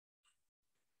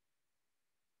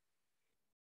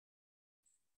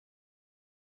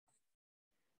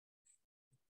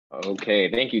Okay,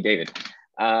 thank you, David.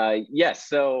 Yes,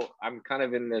 so I'm kind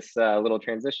of in this little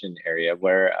transition area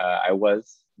where I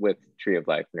was with Tree of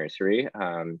Life Nursery.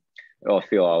 I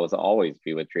feel I was always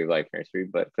be with Tree of Life Nursery,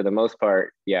 but for the most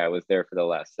part, yeah, I was there for the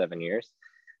last 7 years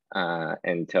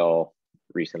until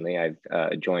recently I've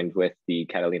joined with the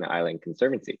Catalina Island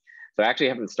Conservancy. So I actually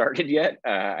haven't started yet.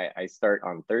 I start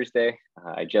on Thursday.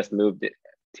 I just moved it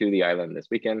to the island this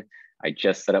weekend. I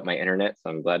just set up my internet, so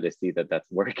I'm glad to see that that's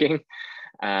working.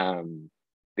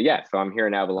 But yeah, so I'm here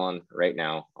in Avalon right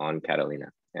now on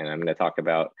Catalina, and I'm going to talk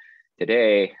about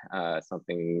today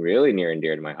something really near and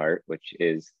dear to my heart, which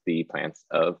is the plants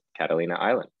of Catalina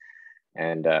Island.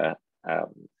 And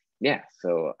yeah,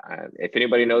 so if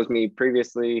anybody knows me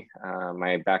previously,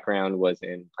 my background was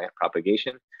in plant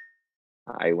propagation.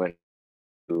 I went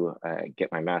to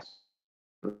get my master's.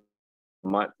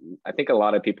 I think a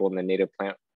lot of people in the native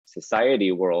plant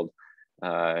society world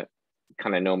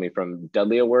kind of know me from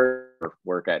Dudley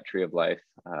work at Tree of Life.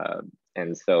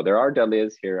 And so there are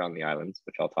Dudleys here on the islands,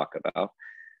 which I'll talk about.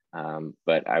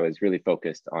 But I was really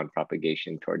focused on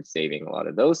propagation towards saving a lot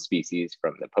of those species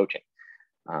from the poaching.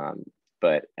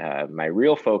 But my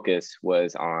real focus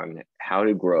was on how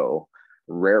to grow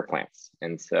rare plants.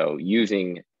 And so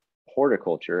using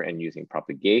horticulture and using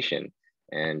propagation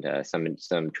and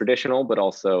some traditional, but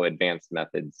also advanced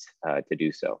methods to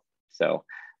do so. So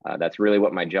that's really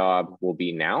what my job will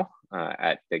be now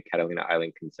at the Catalina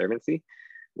Island Conservancy,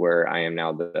 where I am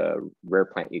now the rare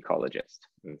plant ecologist.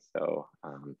 And so,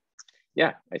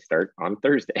 yeah, I start on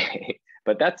Thursday,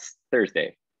 but that's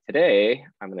Thursday. Today,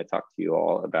 I'm going to talk to you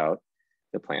all about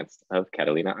the plants of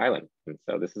Catalina Island. And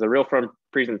so this is a real fun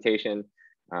presentation.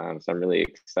 So I'm really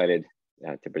excited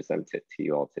to present it to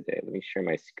you all today. Let me share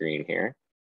my screen here.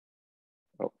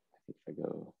 Oh, I think if I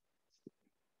go.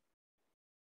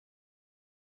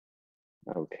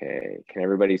 Okay, can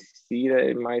everybody see that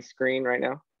in my screen right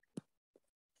now?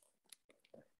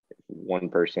 One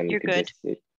person. You're good. Just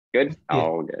see. Good? Yeah.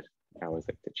 Oh, good. I always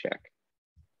like to check.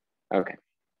 Okay.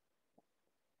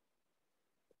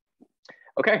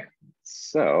 Okay,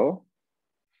 so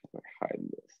hide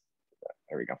this.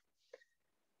 There we go.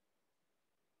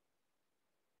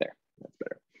 There, that's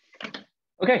better.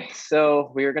 Okay,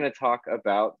 so we are going to talk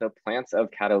about the plants of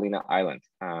Catalina Island.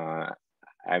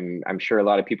 I'm sure a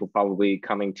lot of people probably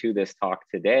coming to this talk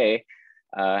today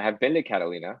have been to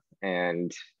Catalina,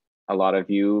 and a lot of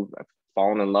you have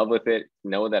fallen in love with it,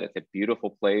 know that it's a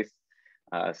beautiful place,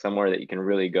 somewhere that you can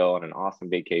really go on an awesome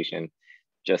vacation,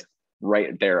 just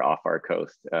right there off our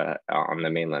coast on the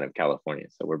mainland of California.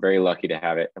 So we're very lucky to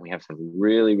have it. And we have some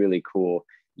really, really cool,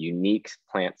 unique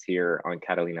plants here on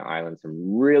Catalina Island,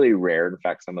 some really rare, in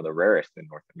fact, some of the rarest in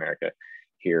North America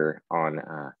here on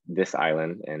this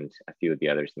island and a few of the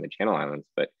others in the Channel Islands.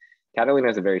 But Catalina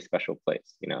is a very special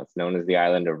place. You know, it's known as the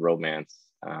island of romance.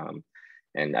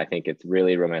 And I think it's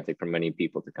really romantic for many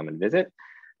people to come and visit,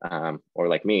 or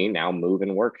like me, now move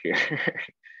and work here.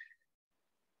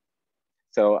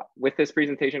 So with this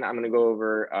presentation, I'm going to go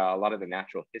over a lot of the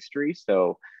natural history.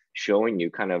 So showing you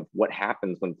kind of what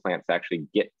happens when plants actually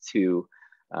get to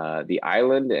the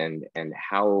island and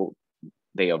how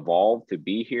they evolve to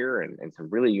be here, and some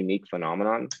really unique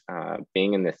phenomenon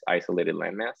being in this isolated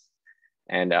landmass.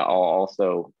 And I'll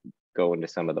also go into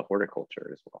some of the horticulture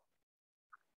as well.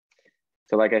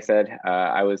 So like I said,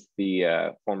 I was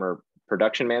the former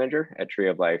production manager at Tree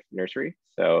of Life Nursery.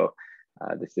 So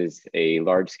this is a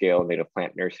large-scale native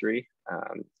plant nursery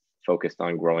focused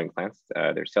on growing plants.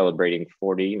 They're celebrating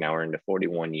 40, now we're into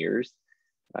 41 years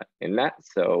in that.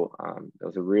 So it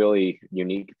was a really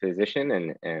unique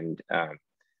position and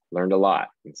learned a lot.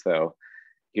 And so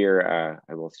here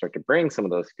I will start to bring some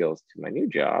of those skills to my new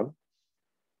job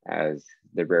as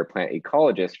the rare plant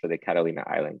ecologist for the Catalina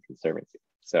Island Conservancy.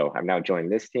 So I've now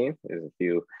joined this team. There's a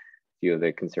few of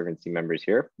the Conservancy members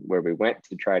here, where we went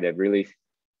to try to really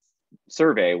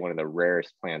survey one of the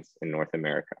rarest plants in North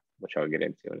America, which I'll get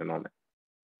into in a moment.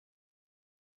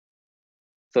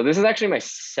 So this is actually my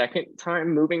second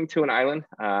time moving to an island.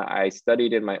 I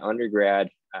studied in my undergrad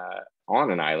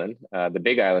on an island, the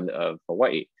big island of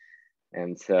Hawaii.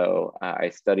 And so I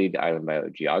studied island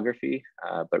biogeography,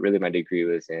 but really my degree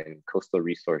was in coastal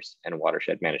resource and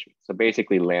watershed management. So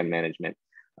basically land management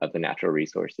of the natural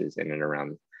resources in and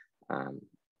around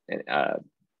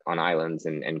on islands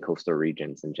and coastal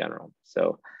regions in general.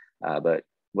 So, but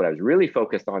what I was really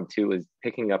focused on too was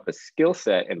picking up a skill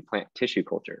set in plant tissue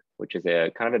culture, which is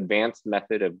a kind of advanced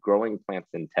method of growing plants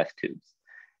in test tubes.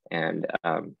 And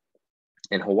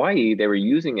in Hawaii, they were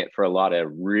using it for a lot of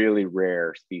really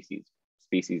rare species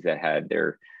that had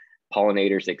their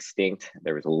pollinators extinct.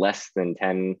 There was less than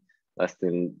 10 less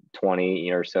than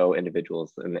 20 or so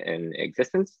individuals in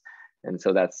existence. And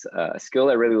so that's a skill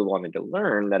I really wanted to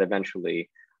learn that eventually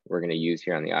we're going to use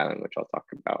here on the island, which I'll talk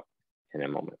about in a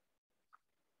moment.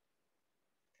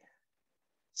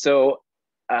 So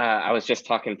I was just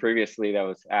talking previously, that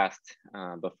was asked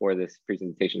before this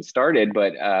presentation started,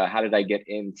 but how did I get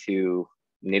into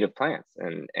native plants?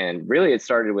 And really it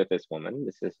started with this woman.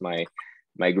 This is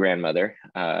my grandmother,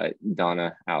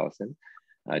 Donna Alison,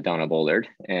 Donna Bollard,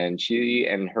 and she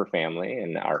and her family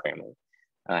and our family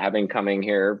have been coming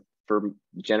here for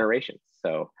generations.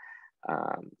 So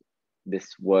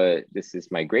this is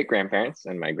my great grandparents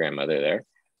and my grandmother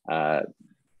there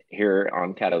here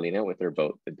on Catalina with their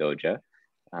boat, the Doja.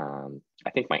 I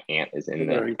think my aunt is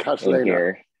in Catalina. In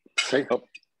here. Oh.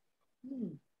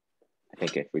 I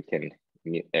think if we can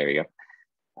mute, there you go.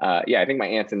 Yeah, I think my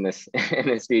aunt's in this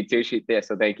feed too.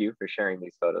 So thank you for sharing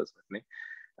these photos with me.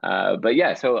 But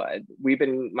yeah, so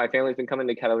my family's been coming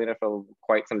to Catalina for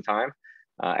quite some time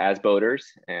as boaters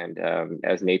and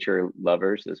as nature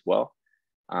lovers as well.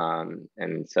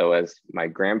 And so as my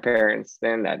grandparents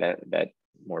then, that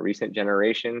more recent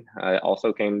generation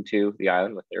also came to the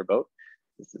island with their boat.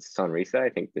 This is Sonrisa. I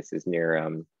think this is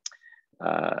near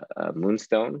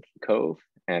Moonstone Cove.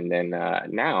 And then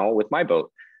now with my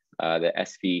boat, the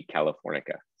SV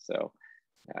Californica. So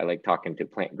I like talking to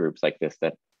plant groups like this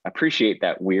that appreciate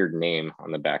that weird name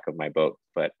on the back of my boat,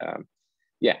 but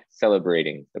yeah,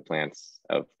 celebrating the plants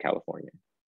of California.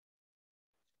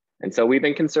 And so we've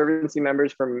been Conservancy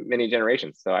members for many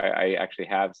generations. So I actually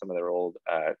have some of their old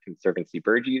Conservancy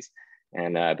Burgees,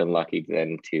 and I've been lucky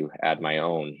then to add my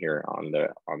own here on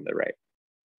the right.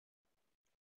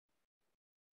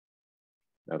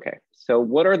 Okay, so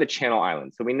what are the Channel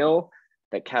Islands? So we know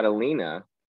that Catalina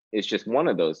is just one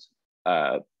of those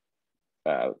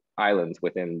islands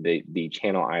within the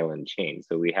Channel Island chain.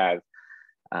 So we have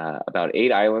about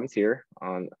 8 islands here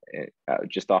on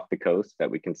just off the coast that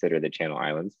we consider the Channel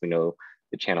Islands. We know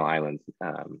the Channel Islands,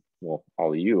 well,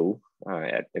 all of you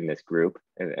in this group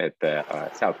at the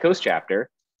South Coast chapter,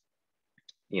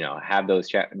 have those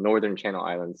northern Channel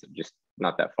Islands just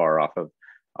not that far off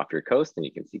your coast, and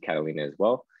you can see Catalina as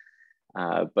well.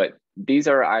 But these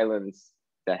are islands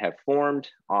that have formed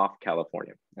off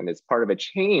California, and it's part of a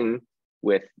chain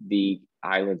with the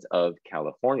islands of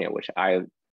California, which I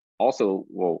also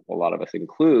a lot of us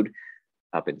include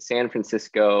up in San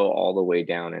Francisco, all the way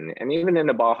down, and even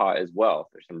into Baja as well.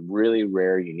 There's some really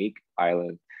rare, unique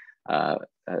islands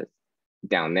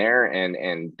down there,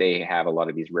 and they have a lot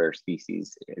of these rare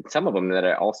species. And some of them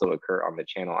that also occur on the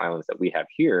Channel Islands that we have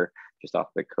here, just off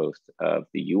the coast of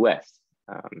the U.S.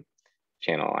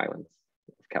 Channel Islands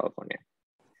of California.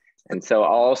 And so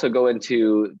I'll also go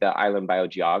into the island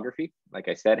biogeography. Like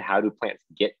I said, how do plants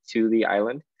get to the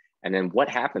island? And then what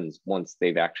happens once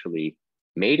they've actually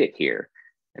made it here,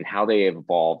 and how they have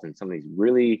evolved, and some of these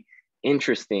really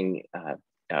interesting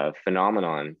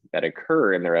phenomenon that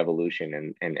occur in their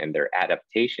evolution and their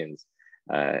adaptations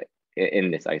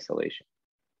in this isolation.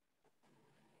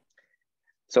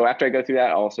 So after I go through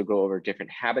that, I'll also go over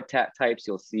different habitat types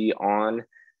you'll see on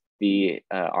the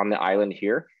island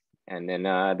here. And then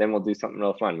we'll do something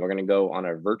real fun. We're gonna go on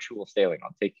a virtual sailing.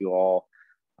 I'll take you all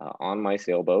on my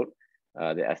sailboat,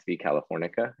 the SV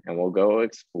Californica, and we'll go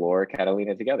explore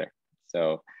Catalina together.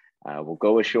 So we'll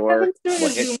go ashore.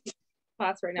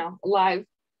 Class right now, live.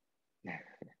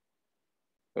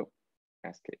 Oh,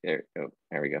 ask it there. Oh,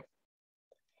 there we go.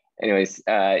 Anyways,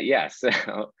 yeah. So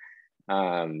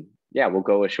yeah, we'll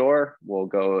go ashore. We'll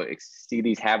go see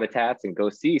these habitats and go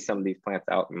see some of these plants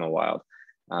out in the wild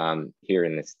here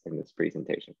in this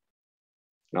presentation.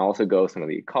 And I'll also go some of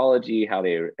the ecology, how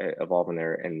they evolve in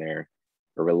their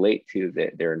or relate to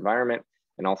their environment,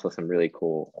 and also some really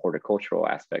cool horticultural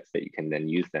aspects that you can then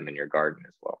use them in your garden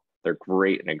as well. They're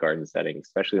great in a garden setting,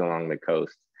 especially along the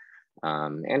coast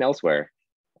and elsewhere.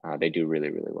 They do really,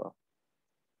 really well.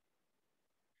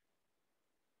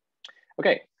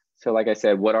 Okay, so like I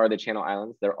said, what are the Channel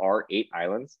Islands? There are 8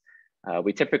 islands.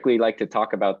 We typically like to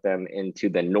talk about them into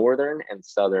the northern and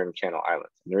southern Channel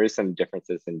Islands. And there is some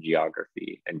differences in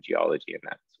geography and geology in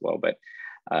that as well, but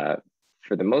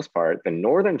for the most part, the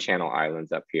northern Channel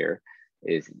Islands up here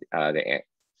is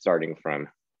starting from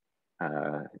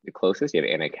the closest. You have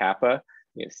Anacapa,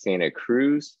 you have Santa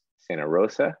Cruz, Santa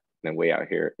Rosa, and then way out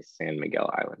here is San Miguel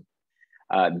Island.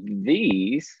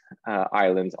 These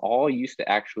islands all used to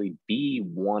actually be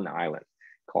one island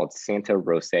called Santa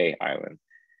Rosa Island.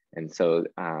 And so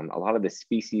a lot of the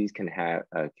species can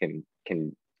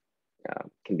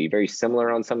be very similar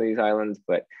on some of these islands,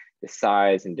 but the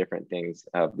size and different things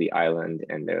of the island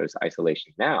and those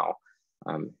isolations now,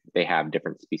 they have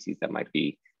different species that might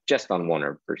be just on one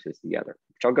or versus the other,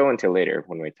 which I'll go into later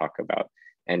when we talk about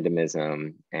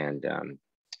endemism and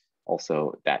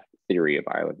also that theory of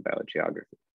island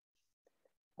biogeography.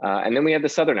 And then we have the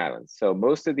southern islands. So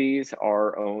most of these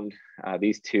are owned,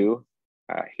 these two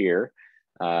here,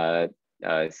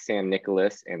 San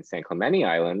Nicolas and San Clemente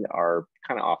Island are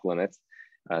kind of off limits.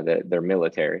 They're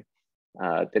military.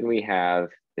 Then we have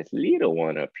this little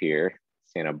one up here,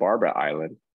 Santa Barbara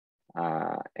Island.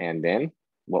 And then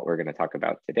what we're going to talk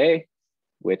about today,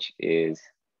 which is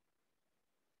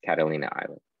Catalina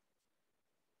Island.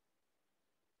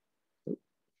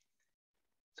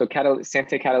 So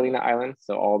Santa Catalina Island,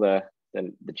 so all the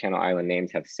Channel Island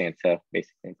names have Santa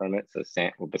basically from it. So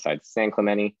besides San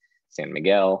Clemente, San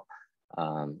Miguel,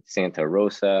 Santa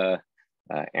Rosa,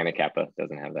 Anacapa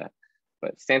doesn't have that,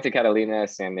 but Santa Catalina,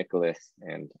 San Nicolas,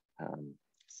 and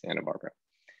Santa Barbara,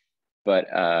 but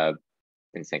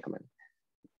in San Clemente.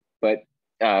 But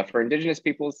for indigenous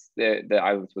peoples, the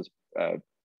islands was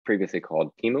previously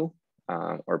called Pimu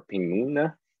or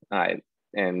Pimuna,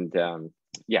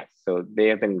 yeah, so they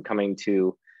have been coming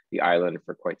to the island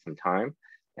for quite some time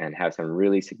and have some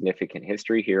really significant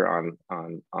history here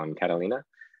on Catalina.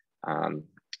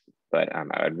 But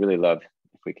I'd really love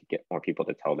if we could get more people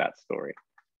to tell that story.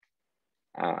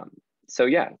 So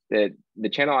yeah, the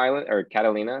Channel Island or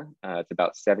Catalina, it's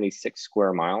about 76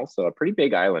 square miles, so a pretty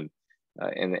big island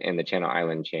in the Channel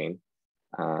Island chain,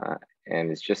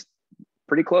 and it's just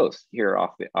pretty close here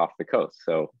off the coast.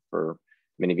 So for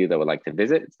many of you that would like to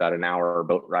visit, it's about an hour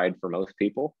boat ride for most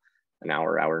people, an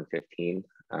hour and 15.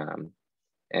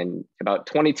 And about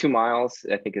 22 miles,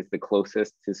 I think, is the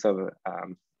closest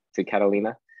to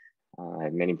Catalina.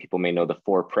 Many people may know the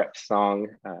Four Preps song,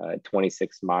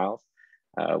 26 miles,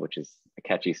 which is a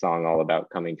catchy song all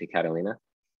about coming to Catalina.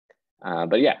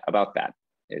 But yeah, about that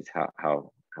is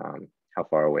how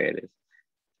far away it is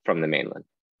from the mainland.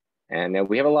 And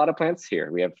we have a lot of plants here.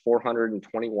 We have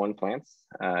 421 plants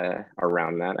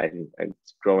around that.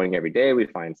 It's growing every day. We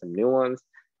find some new ones.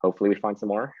 Hopefully we find some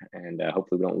more, and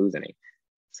hopefully we don't lose any.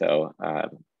 So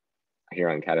here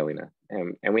on Catalina.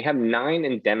 And we have 9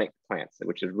 endemic plants,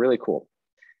 which is really cool.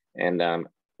 And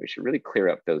we should really clear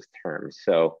up those terms.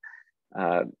 So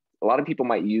a lot of people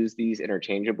might use these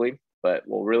interchangeably, but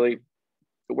well, really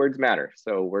the words matter.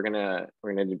 So we're gonna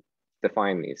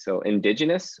define these. So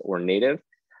indigenous or native,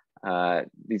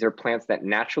 these are plants that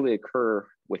naturally occur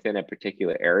within a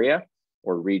particular area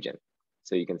or region.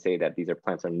 So you can say that these are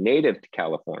plants are native to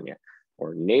California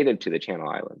or native to the Channel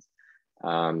Islands.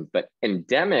 But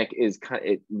endemic is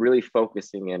really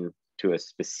focusing into a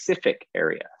specific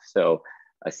area. So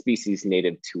a species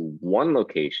native to one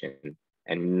location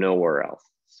and nowhere else.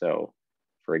 So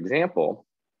for example,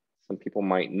 some people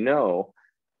might know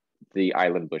the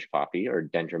island bush poppy or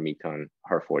Dendromecon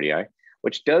harfortii,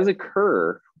 which does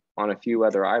occur on a few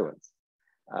other islands.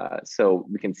 So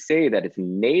we can say that it's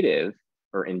native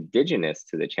or indigenous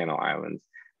to the Channel Islands,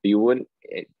 but you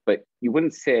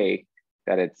wouldn't say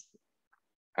that it's,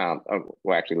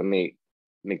 well, actually, let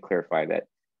me clarify that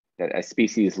a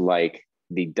species like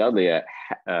the Dudleya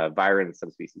virens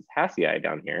subspecies Hassii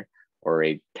down here, or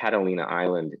a Catalina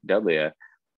Island Dudleya,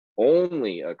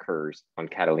 only occurs on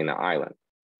Catalina Island.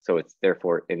 So it's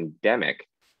therefore endemic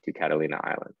to Catalina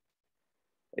Island.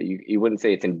 You wouldn't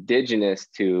say it's indigenous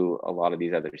to a lot of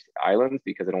these other islands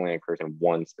because it only occurs in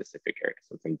one specific area,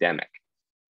 so it's endemic.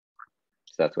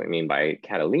 So that's what I mean by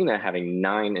Catalina having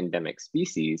 9 endemic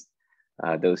species.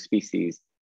 Those species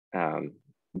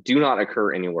do not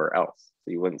occur anywhere else.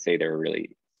 So you wouldn't say they're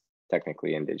really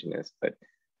technically indigenous, but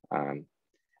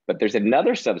there's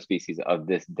another subspecies of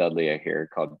this Dudleya here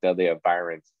called Dudleya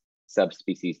virens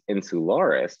subspecies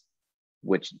insularis,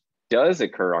 which does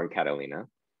occur on Catalina,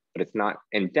 but it's not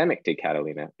endemic to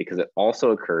Catalina because it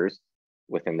also occurs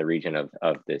within the region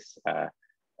of this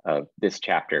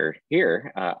chapter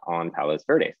here on Palos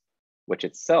Verdes, which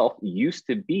itself used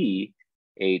to be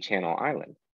a Channel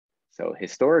Island. So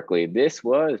historically, this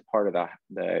was part of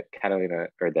the Catalina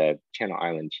or the Channel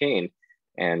Island chain,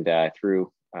 and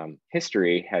through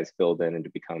history has filled in and to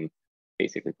become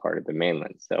basically part of the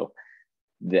mainland. So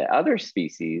the other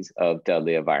species of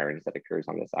Dudleya virens that occurs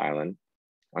on this island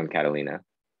on Catalina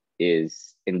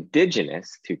is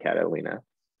indigenous to Catalina,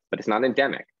 but it's not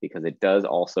endemic because it does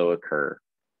also occur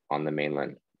on the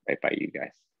mainland right by you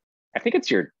guys. I think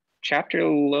it's your chapter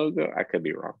logo. I could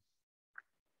be wrong.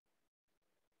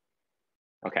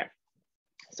 Okay,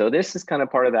 so this is kind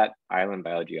of part of that island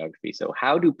biogeography. So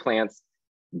how do plants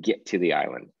get to the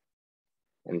island?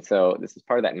 And so this is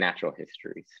part of that natural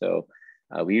history. So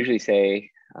we usually say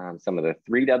some of the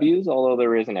 3 W's, although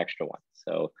there is an extra one.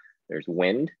 So there's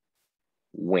wind,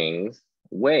 wings,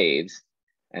 waves,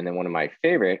 And then one of my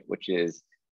favorite, which is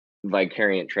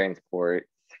vicariant transport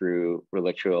through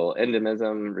relictual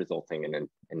endemism, resulting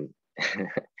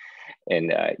in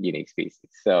unique species.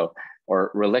 So,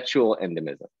 or relictual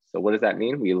endemism. So what does that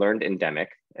mean? We learned endemic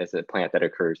as a plant that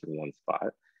occurs in one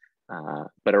spot,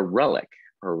 but a relic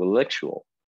or relictual.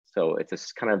 So it's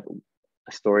a kind of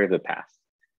a story of the past.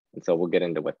 And so we'll get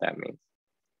into what that means.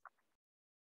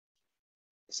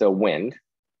 So wind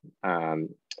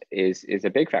is a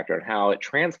big factor in how it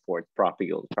transports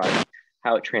propagules,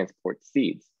 how it transports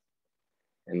seeds.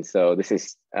 And so this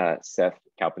is Seth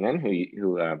Kalpanen,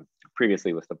 who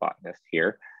previously was the botanist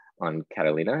here on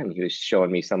Catalina, and he was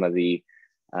showing me some of the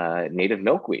native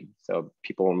milkweed. So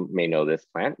people may know this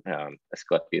plant,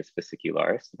 Asclepias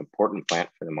fascicularis, an important plant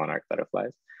for the monarch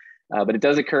butterflies. But it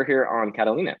does occur here on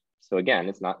Catalina. So again,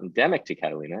 it's not endemic to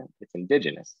Catalina, it's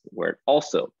indigenous, where it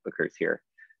also occurs here.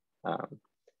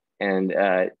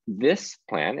 This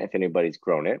plant, if anybody's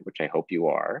grown it, which I hope you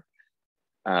are,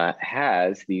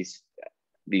 has these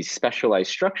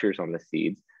specialized structures on the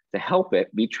seeds to help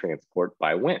it be transported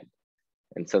by wind.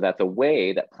 And so that's a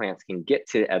way that plants can get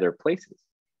to other places.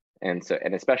 And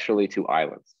especially to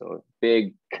islands. So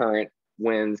big current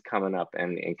winds coming up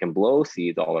and can blow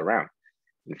seeds all around.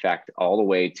 In fact, all the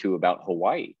way to about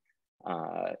Hawaii.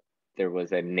 There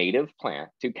was a native plant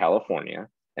to California,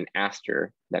 an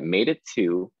aster, that made it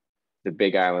to the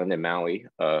big island in Maui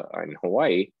in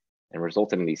Hawaii and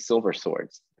resulted in these silver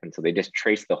swords. And so they just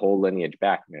traced the whole lineage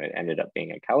back, and it ended up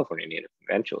being a California native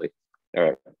eventually,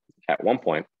 or at one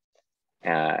point,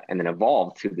 and then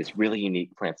evolved to this really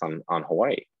unique plants on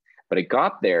Hawaii. But it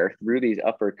got there through these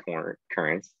upper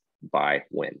currents by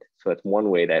wind. So that's one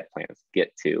way that plants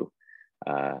get to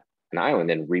an island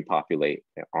and repopulate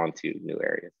onto new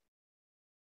areas.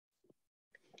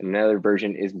 Another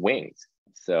version is wings.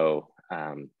 So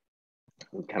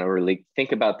we kind of really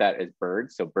think about that as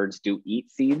birds. So birds do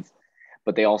eat seeds,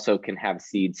 but they also can have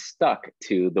seeds stuck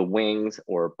to the wings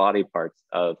or body parts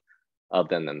of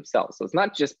them themselves. So it's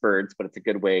not just birds, but it's a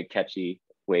good way, catchy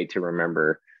way to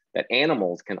remember that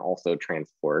animals can also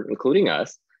transport, including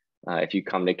us. If you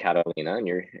come to Catalina,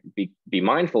 and be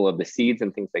mindful of the seeds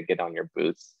and things that get on your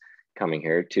boots coming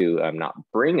here to not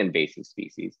bring invasive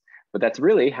species. But that's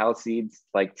really how seeds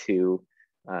like to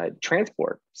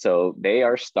transport. So they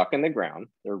are stuck in the ground,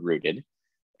 they're rooted,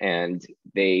 and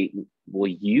they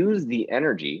will use the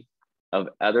energy of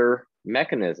other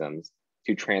mechanisms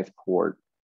to transport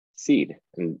seed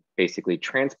and basically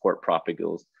transport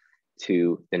propagules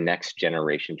to the next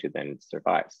generation to then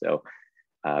survive. So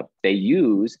they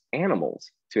use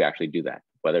animals to actually do that,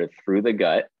 whether through the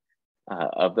gut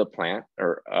of the plant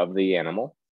or of the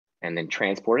animal, and then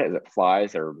transport it as it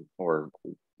flies or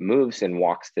moves and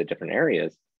walks to different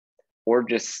areas, or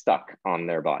just stuck on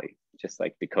their body, just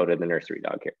like Dakota, the nursery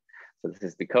dog here. So this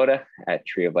is Dakota at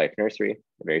Tree of Life Nursery,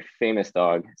 a very famous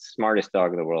dog, smartest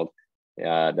dog in the world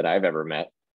that I've ever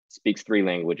met. Speaks 3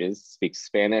 languages, speaks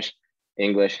Spanish,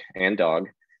 English, and dog.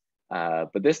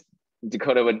 But this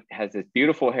Dakota has this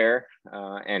beautiful hair,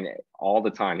 and all the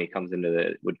time he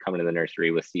would come into the nursery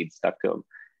with seeds stuck to him.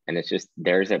 And it's just,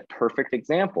 there's a perfect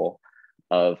example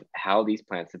of how these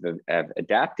plants have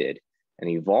adapted and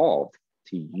evolved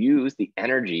to use the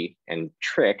energy and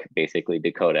trick, basically,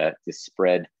 Dakota to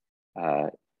spread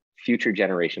future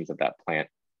generations of that plant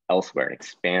elsewhere and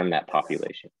expand that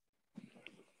population.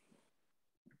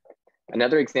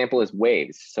 Another example is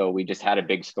waves. So we just had a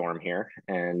big storm here,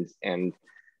 and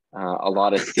a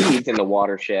lot of seeds in the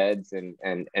watersheds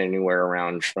and anywhere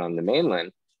around from the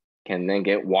mainland can then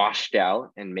get washed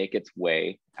out and make its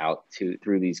way out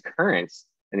through these currents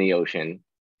in the ocean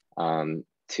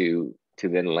to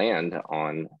then land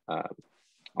on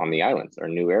the islands or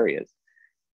new areas.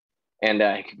 And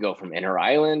it could go from inner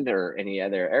island or any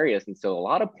other areas. And so a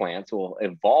lot of plants will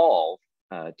evolve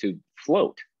to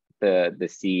float the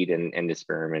seed and the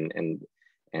sperm and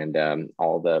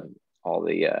all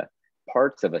the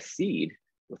parts of a seed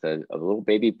with a little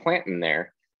baby plant in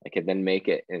there that could then make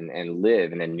it and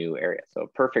live in a new area. So a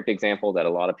perfect example that a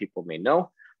lot of people may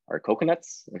know are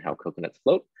coconuts and how coconuts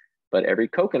float, but every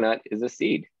coconut is a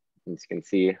seed. As you can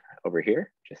see over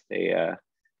here, just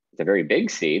it's a very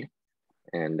big seed.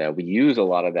 And we use a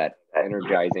lot of that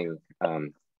energizing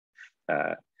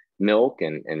milk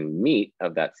and meat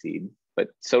of that seed, but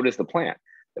so does the plant.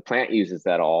 The plant uses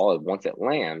that all, and once it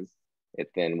lands, it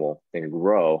then will then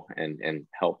grow and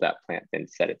help that plant then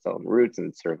set its own roots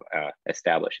and sort of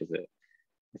establish as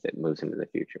it moves into the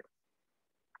future.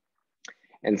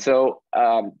 And so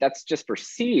that's just for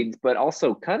seeds, but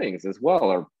also cuttings as well,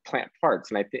 or plant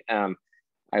parts. And I think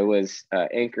I was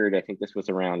anchored, I think this was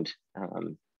around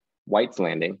White's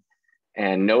Landing,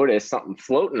 and noticed something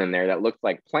floating in there that looked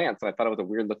like plants. And I thought it was a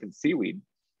weird looking seaweed.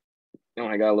 And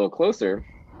when I got a little closer,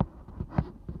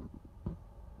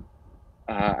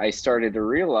 I started to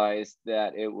realize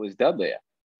that it was Dudleya.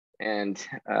 And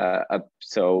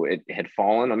so it had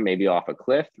fallen maybe off a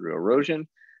cliff through erosion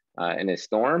in a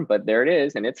storm, but there it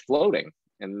is, and it's floating.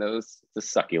 And those, the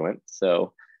succulent,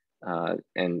 so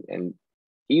and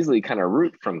easily kind of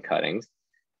root from cuttings.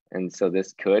 And so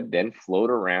this could then float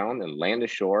around and land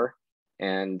ashore,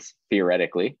 and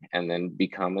theoretically, and then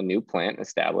become a new plant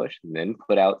established, and then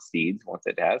put out seeds once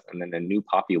it has, and then a new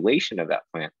population of that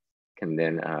plant can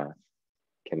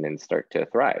then start to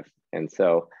thrive. And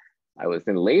so I was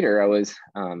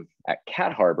at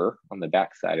Cat Harbor on the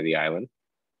backside of the island,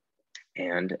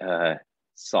 and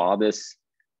saw this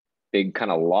big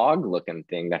kind of log looking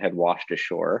thing that had washed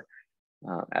ashore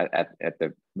at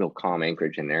the real calm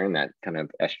anchorage in there in that kind of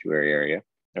estuary area,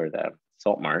 or the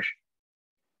salt marsh.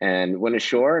 And went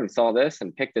ashore and saw this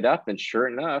and picked it up, and sure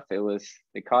enough, it was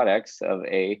the codex of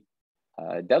a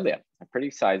Dudleya, a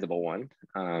pretty sizable one.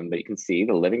 But you can see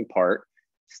the living part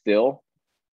still,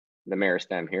 the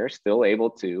meristem here, still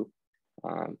able to,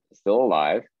 still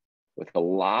alive, with a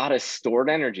lot of stored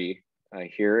energy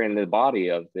here in the body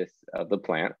of the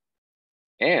plant.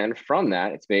 And from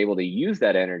that, it's been able to use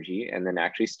that energy and then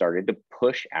actually started to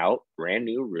push out brand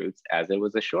new roots as it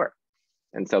was ashore.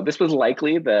 And so this was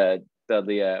likely the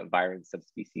Dudleya viron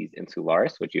subspecies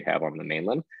insularis, which you have on the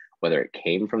mainland. Whether it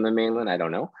came from the mainland, I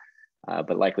don't know,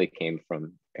 but likely came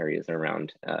from areas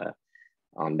around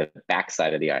on the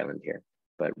backside of the island here.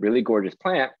 But really gorgeous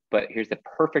plant. But here's the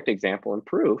perfect example and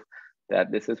proof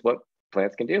that this is what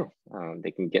plants can do.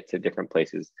 They can get to different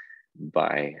places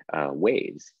by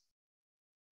waves.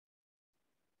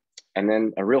 And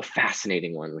then a real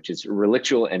fascinating one, which is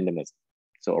relictual endemism.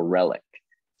 So a relic.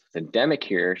 It's endemic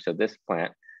here. So this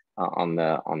plant on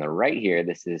the right here,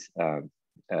 this is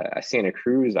a Santa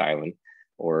Cruz island,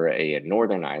 or a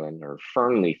northern island, or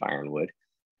fernleaf ironwood.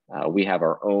 We have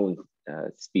our own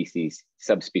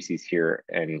subspecies here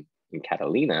in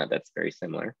Catalina that's very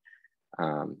similar,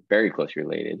 very close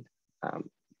related.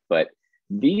 But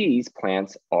these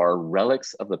plants are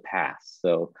relics of the past.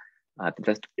 So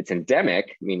it's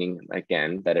endemic, meaning,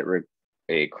 again, that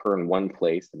they occur in one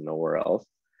place and nowhere else.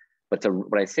 But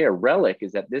when I say a relic,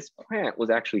 is that this plant was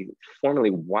actually formerly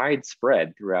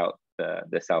widespread throughout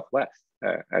the Southwest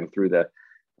and through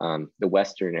the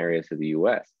western areas of the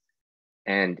US.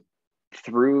 And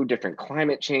through different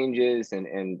climate changes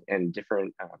and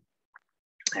different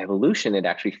evolution, it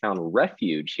actually found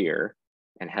refuge here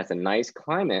and has a nice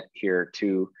climate here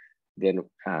to then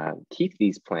keep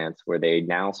these plants where they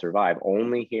now survive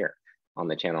only here on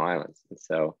the Channel Islands. And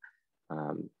so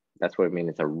that's what I mean.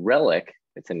 It's a relic.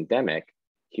 It's endemic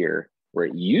here, where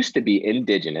it used to be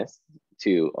indigenous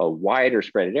to a wider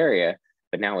spread area,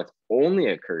 but now it only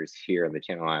occurs here on the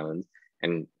Channel Islands.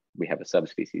 And we have a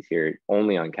subspecies here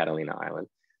only on Catalina Island.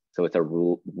 So it's a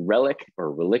relic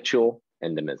or relictual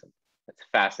endemism. That's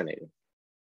fascinating.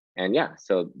 And yeah,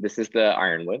 so this is the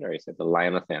ironwood, or I said the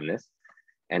Lionothamnus.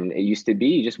 And it used to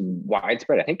be just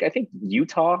widespread. I think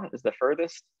Utah is the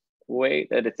furthest way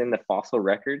that it's in the fossil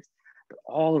records, but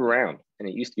all around. And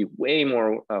it used to be way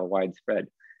more widespread.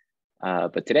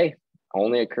 But today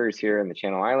only occurs here in the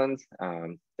Channel Islands,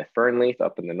 the fernleaf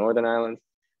up in the Northern Islands,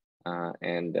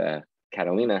 and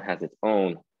Catalina has its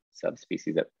own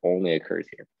subspecies that only occurs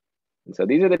here. And so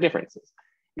these are the differences.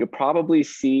 You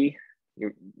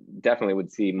definitely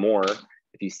would see more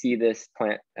if you see this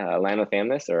plant,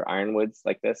 Lionothamnus, or ironwoods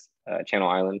like this, Channel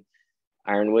Island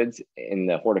ironwoods in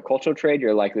the horticultural trade.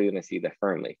 You're likely going to see the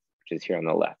fernleaf, which is here on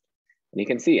the left. And you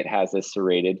can see it has this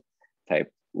serrated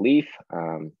type leaf,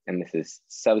 and this is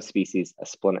subspecies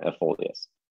Asplenitifolius.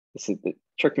 It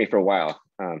tricked me for a while.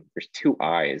 There's two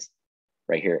eyes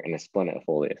right here in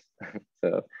Asplenitifolius.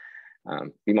 So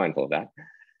be mindful of that.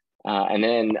 And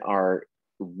then our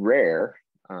rare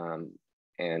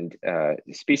and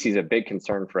species of big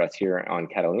concern for us here on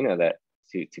Catalina that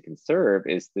to conserve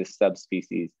is this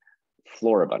subspecies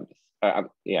Floribundus.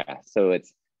 So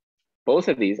it's both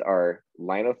of these are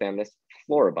Lionothamnus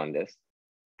floribundus,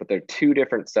 but they're two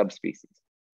different subspecies.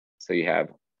 So you have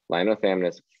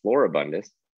Lionothamnus floribundus,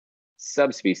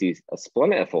 subspecies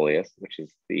Asplenitifolius, which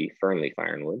is the fernleaf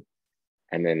ironwood,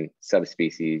 and then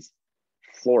subspecies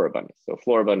floribundus. So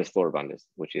Floribundus floribundus,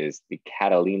 which is the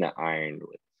Catalina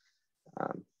ironwood.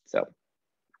 So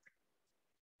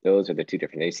those are the two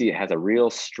different. You see, it has a real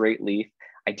straight leaf.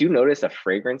 I do notice a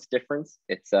fragrance difference.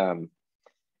 It's the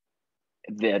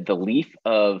leaf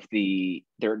of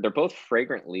they're both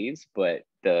fragrant leaves, but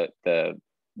the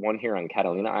one here on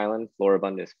Catalina Island,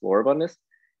 Floribundus floribundus,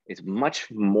 is much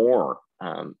more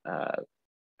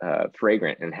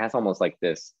fragrant and has almost like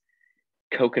this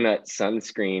coconut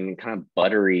sunscreen kind of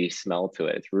buttery smell to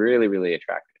it. It's really, really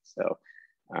attractive. So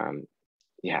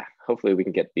yeah, hopefully we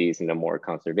can get these into more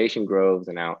conservation groves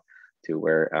and out to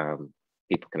where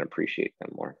people can appreciate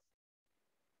them more.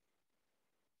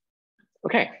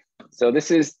 Okay, so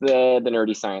this is the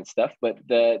nerdy science stuff, but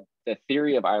the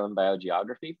theory of island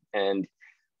biogeography. And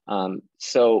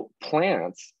so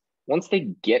plants, once they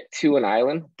get to an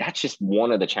island, that's just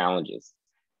one of the challenges.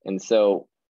 And so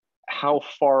how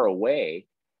far away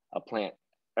a plant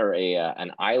or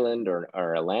an island or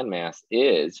a landmass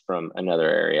is from another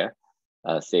area,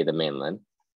 say the mainland,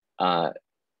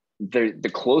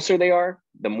 the closer they are,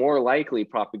 the more likely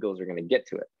propagals are going to get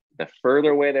to it. The further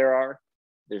away there are,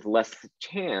 there's less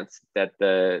chance that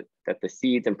the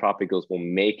seeds and propagals will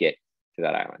make it to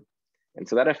that island. And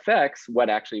so that affects what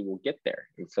actually will get there.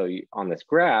 And so on this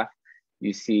graph,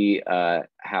 you see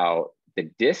how the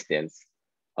distance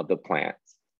of the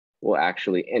plants will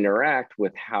actually interact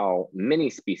with how many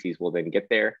species will then get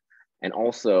there, and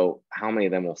also how many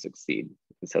of them will succeed.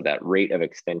 And so that rate of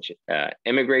extension,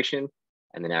 immigration,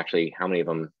 and then actually how many of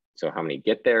them, so how many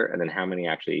get there, and then how many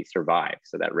actually survive.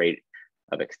 So that rate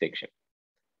of extinction.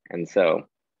 And so,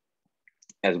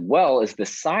 as well as the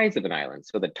size of an island,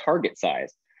 so the target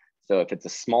size. So if it's a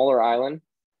smaller island,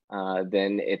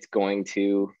 then it's going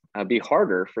to be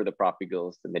harder for the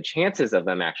propagals, and the chances of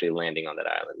them actually landing on that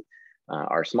island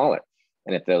are smaller.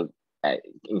 And if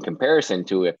in comparison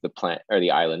to if the plant or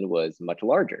the island was much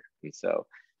larger. And so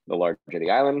the larger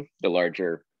the island, the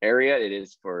larger area it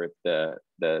is for the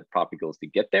propagals to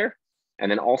get there. And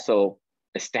then also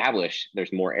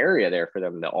there's more area there for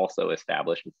them to also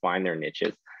establish and find their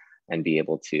niches and be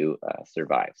able to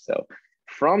survive. So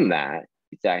from that,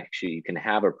 it's actually, you can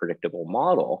have a predictable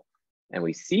model. And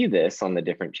we see this on the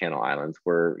different channel islands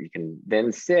where you can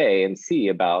then say and see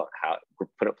about how,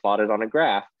 put it plotted on a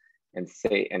graph and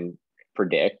say and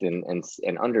predict and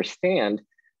understand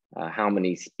how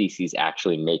many species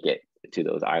actually make it to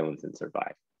those islands and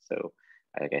survive. So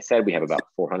like I said, we have about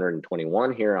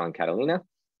 421 here on Catalina.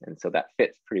 And so that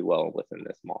fits pretty well within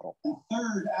this model.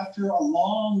 Third, after a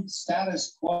long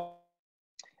status quo.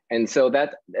 And so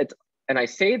and I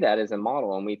say that as a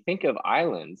model, and we think of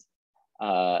islands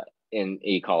in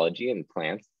ecology and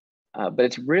plants, but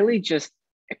it's really just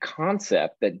a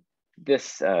concept that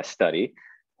this study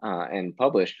and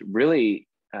published really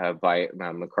by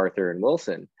MacArthur and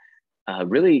Wilson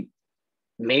really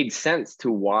made sense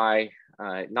to why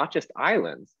not just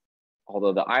islands,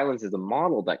 although the islands is a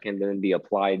model that can then be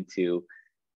applied to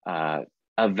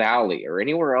a valley or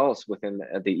anywhere else within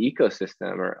the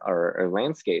ecosystem or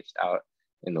landscapes out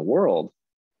in the world,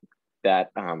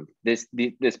 that this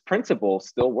principle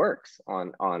still works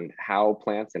on how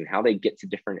plants and how they get to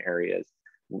different areas.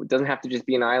 It doesn't have to just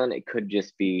be an island. It could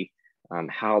just be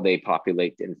how they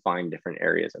populate and find different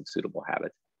areas of suitable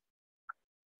habitat.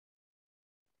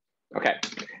 Okay,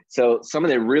 so some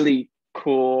of the really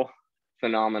cool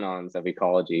phenomenons of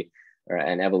ecology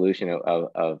and evolution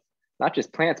of not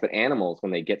just plants, but animals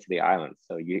when they get to the islands.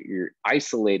 So you're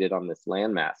isolated on this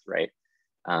landmass, right?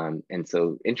 And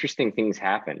so interesting things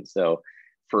happen. So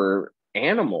for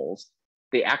animals,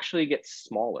 they actually get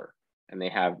smaller and they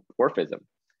have dwarfism.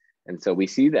 And so we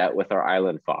see that with our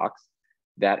island fox,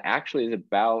 that actually is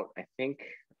about, I think,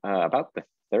 about the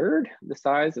third the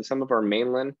size of some of our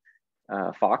mainland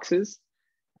foxes.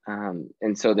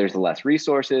 And so there's less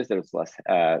resources, there's less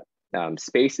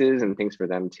spaces and things for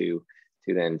them to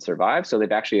then survive. So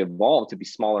they've actually evolved to be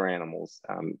smaller animals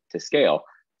to scale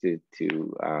to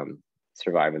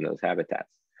survive in those habitats.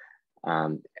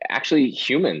 Actually,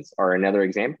 humans are another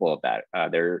example of that.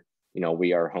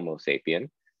 We are Homo sapien,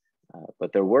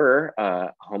 but there were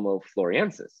Homo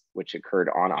floresiensis, which occurred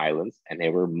on islands, and they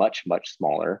were much, much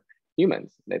smaller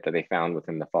humans that they found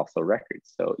within the fossil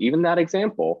records. So even that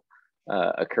example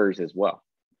occurs as well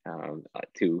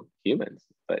to humans.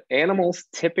 But animals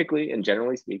typically and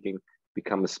generally speaking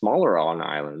become smaller on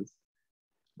islands,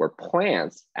 where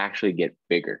plants actually get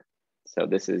bigger. So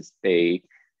this is they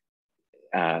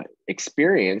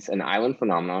experience an island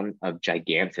phenomenon of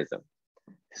gigantism.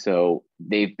 So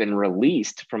they've been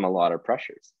released from a lot of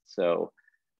pressures. So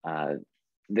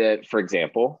for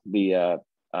example, the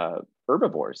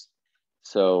herbivores.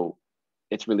 So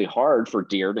it's really hard for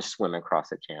deer to swim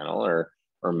across a channel or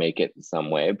make it in some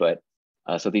way. But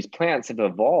so these plants have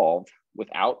evolved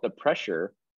without the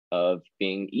pressure of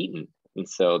being eaten. And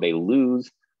so they lose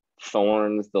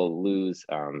thorns, they'll lose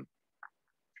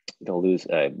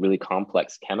really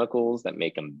complex chemicals that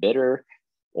make them bitter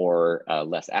or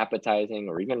less appetizing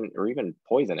or even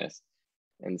poisonous.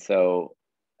 And so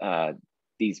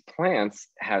these plants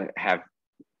have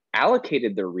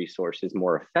allocated their resources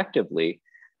more effectively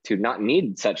to not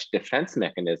need such defense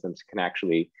mechanisms, can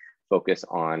actually focus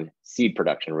on seed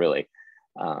production, really,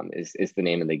 is the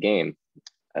name of the game.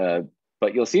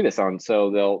 But you'll see this on,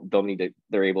 so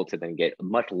they're able to then get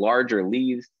much larger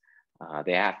leaves.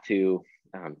 They have to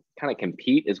kind of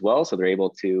compete as well. So they're able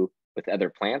to, with other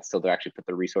plants, so they actually put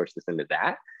the resources into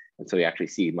that. And so you actually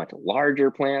see much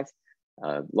larger plants,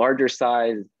 larger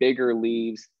size, bigger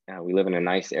leaves. We live in a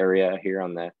nice area here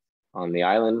on the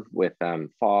island with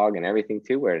fog and everything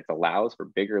too, where it allows for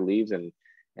bigger leaves and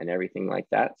everything like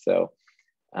that. So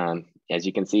as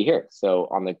you can see here, so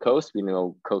on the coast, we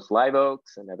know coast live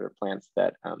oaks and other plants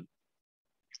that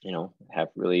have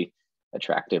really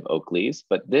attractive oak leaves.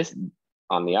 But this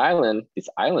on the island, this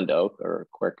island oak, or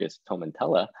Quercus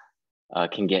tomentella,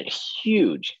 can get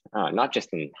huge, not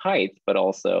just in height, but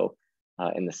also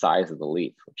in the size of the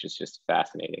leaf, which is just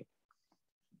fascinating.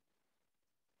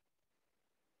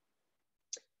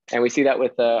 And we see that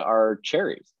with our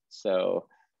cherries. So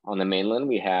on the mainland,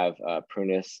 we have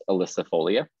Prunus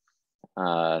ilicifolia,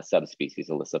 subspecies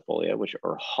ilicifolia,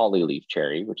 or holly leaf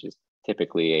cherry, which is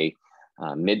typically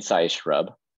a mid-sized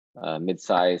shrub,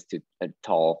 mid-sized to a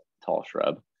tall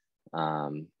shrub.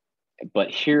 But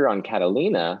here on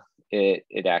Catalina,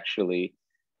 it actually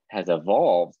has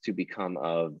evolved to become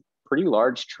a pretty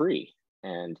large tree.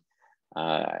 And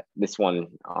this one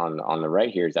on the right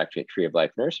here is actually a Tree of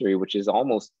Life nursery, which is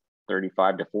almost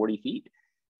 35 to 40 feet.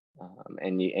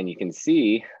 And you can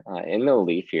see in the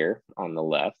leaf here on the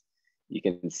left, you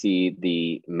can see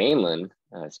the mainland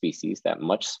species, that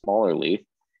much smaller leaf.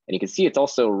 And you can see it's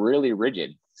also really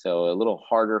rigid. So a little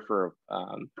harder for,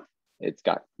 it's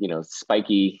got,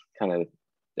 spiky kind of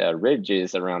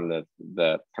ridges around the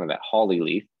kind of that holly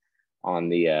leaf on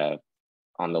the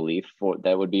leaf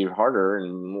that would be harder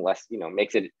and less,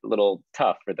 makes it a little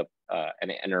tough for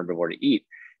an herbivore to eat.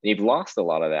 And you've lost a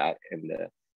lot of that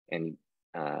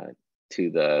to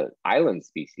the island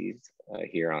species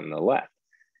here on the left.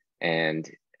 And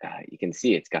you can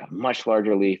see it's got a much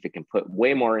larger leaf. It can put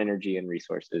way more energy and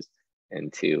resources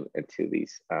into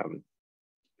these,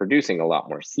 producing a lot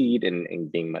more seed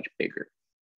and being much bigger.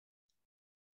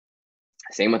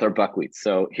 Same with our buckwheat.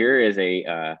 So here is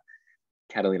a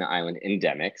Catalina Island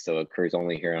endemic, so it occurs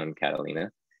only here on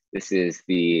Catalina. This is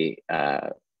the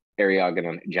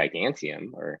Eriogonum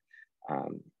giganteum, or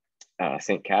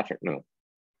St. Catherine, no,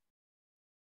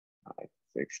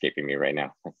 it's escaping me right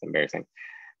now. That's embarrassing.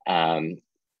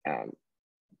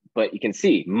 But you can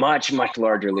see much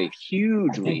larger leaf,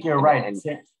 huge leaf. I think you're right.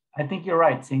 I think you're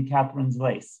right. St. Catherine's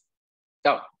lace.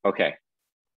 Oh, okay.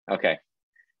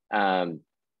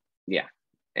 Yeah,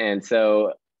 and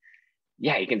so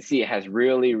yeah, you can see it has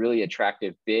really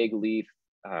attractive big leaf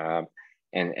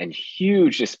and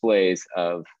huge displays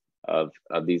of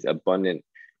these abundant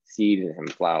seeds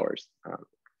and flowers.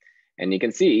 And you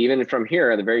can see even from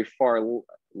here, at the very far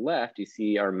left, you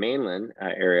see our mainland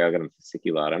Eriogonum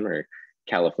fasciculatum, or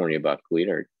California buckwheat,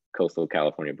 or coastal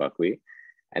California buckwheat.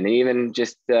 And then even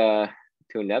just to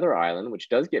another island, which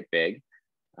does get big,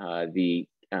 the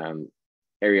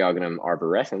Eriogonum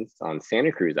arborescens on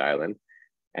Santa Cruz Island.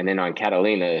 And then on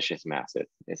Catalina, it's just massive.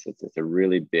 It's a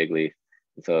really big leaf.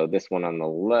 And so this one on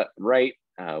the right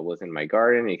was in my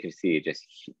garden. You can see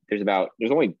there's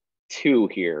only two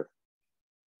here,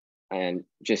 and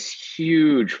just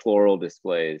huge floral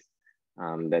displays.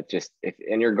 That just, if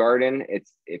in your garden,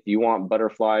 if you want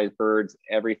butterflies, birds,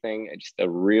 everything, it's just a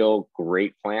real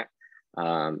great plant.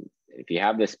 If you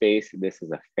have the space, this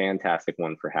is a fantastic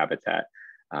one for habitat,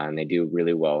 and they do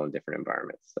really well in different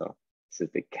environments. So this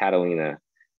is the Catalina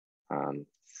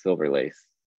silver lace.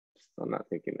 So I'm not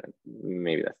thinking that,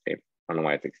 maybe that's the name. I don't know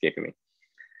why it's escaping me.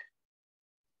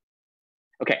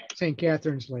 Okay. St.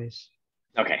 Catherine's lace.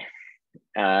 Okay.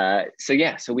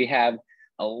 So we have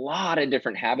a lot of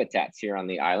different habitats here on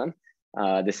the island.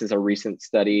 This is a recent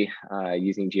study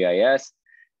using GIS,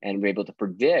 and we're able to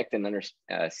predict and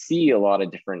see a lot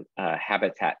of different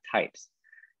habitat types.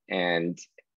 And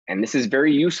this is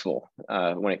very useful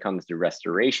when it comes to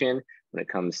restoration, when it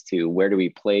comes to where do we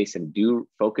place and do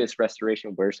focus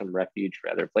restoration, where's some refuge for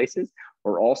other places,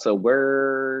 or also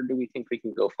where do we think we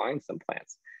can go find some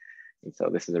plants. And so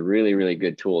this is a really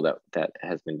good tool that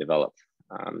has been developed.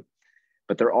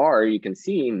 But there are, you can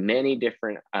see, many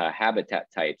different habitat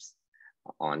types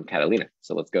on Catalina.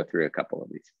 So let's go through a couple of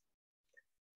these.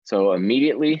 So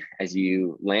immediately as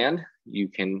you land, you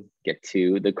can get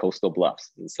to the coastal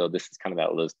bluffs. And so this is kind of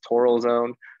that littoral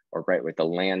zone, or right where the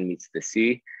land meets the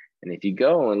sea. And if you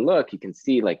go and look, you can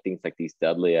see like things like these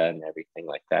Dudleya and everything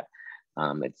like that.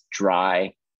 It's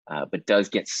dry, but does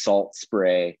get salt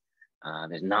spray.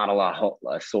 There's not a lot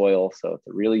of soil, so it's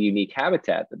a really unique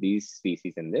habitat that these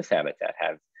species in this habitat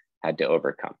have had to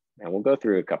overcome. And we'll go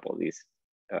through a couple of these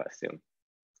soon.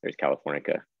 There's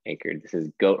Californica anchored. This is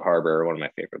Goat Harbor, one of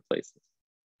my favorite places.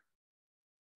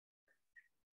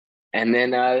 And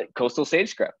then coastal sage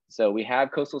scrub. So we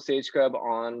have coastal sage scrub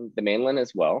on the mainland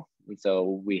as well. And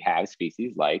so we have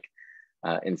species like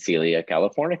Encelia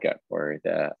californica, or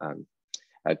the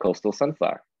coastal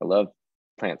sunflower. I love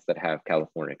plants that have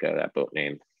californica, that boat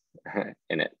name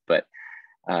in it. But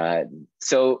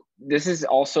so this is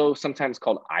also sometimes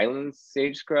called island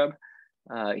sage scrub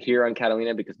here on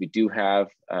Catalina, because we do have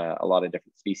a lot of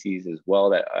different species as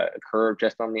well that occur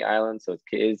just on the island. So it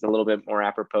is a little bit more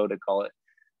apropos to call it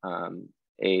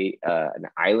an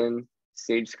island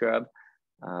sage scrub.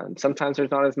 Sometimes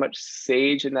there's not as much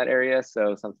sage in that area,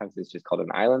 so sometimes it's just called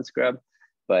an island scrub.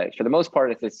 But for the most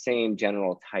part, it's the same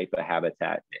general type of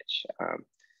habitat niche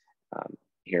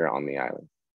here on the island.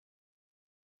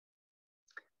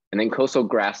 And then coastal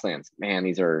grasslands. Man,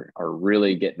 these are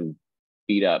really getting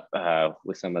beat up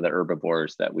with some of the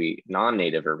herbivores that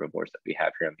non-native herbivores that we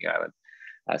have here on the island.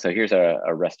 So here's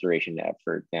a restoration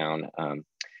effort down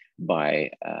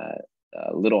by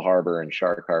Little Harbor and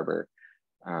Shark Harbor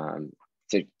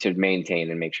to maintain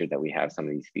and make sure that we have some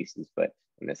of these species, but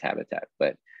in this habitat.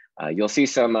 But you'll see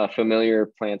some familiar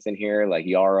plants in here like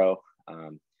yarrow,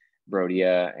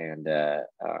 brodia, and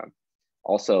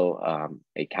also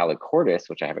a calicortis,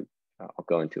 which I'll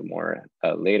go into more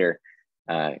later.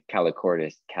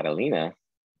 Calicortis Catalina,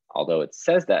 although it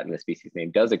says that in the species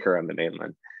name, does occur on the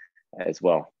mainland as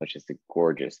well, which is a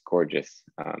gorgeous, gorgeous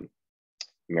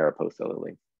Mariposa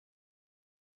lily.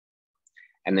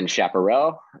 And then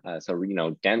chaparral,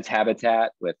 so dense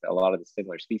habitat with a lot of the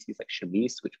similar species like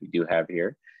chamise, which we do have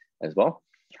here as well,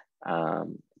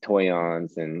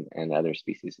 toyons and other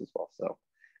species as well. So,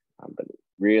 but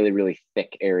really, really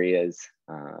thick areas,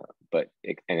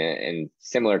 and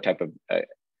similar type of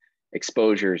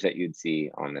exposures that you'd see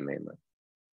on the mainland.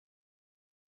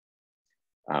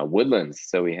 Woodlands,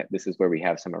 so this is where we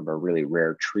have some of our really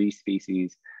rare tree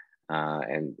species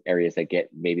and areas that get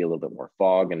maybe a little bit more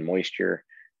fog and moisture,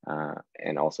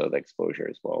 and also the exposure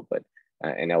as well, but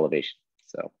and elevation.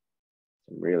 So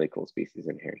some really cool species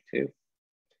in here too.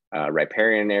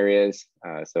 Riparian areas,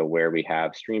 so where we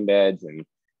have stream beds and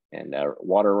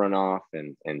water runoff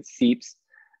and seeps.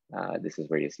 This is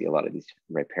where you see a lot of these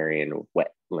riparian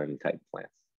wetland type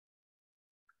plants.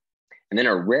 And then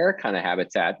a rare kind of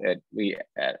habitat that we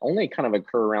only kind of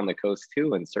occur around the coast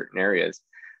too in certain areas.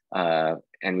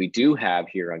 And we do have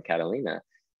here on Catalina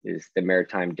is the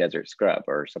maritime desert scrub,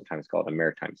 or sometimes called a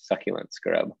maritime succulent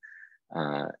scrub.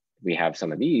 We have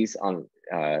some of these on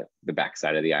the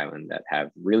backside of the island that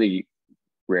have really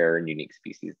rare and unique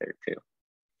species there too.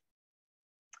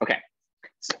 Okay,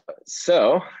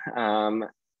 so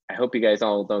I hope you guys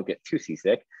all don't get too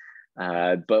seasick,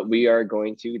 but we are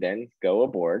going to then go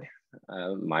aboard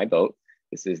my boat.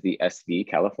 This is the SV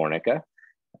Californica.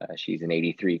 She's an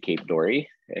 83 Cape Dory,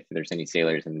 if there's any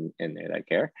sailors in there that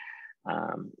care.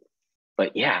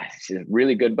 But yeah, she's a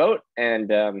really good boat,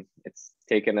 and it's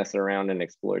taken us around and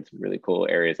explored some really cool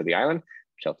areas of the island,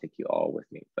 which I'll take you all with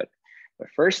me. But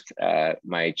first,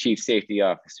 my Chief Safety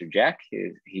Officer, Jack,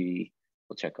 he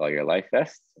will check all your life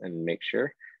vests and make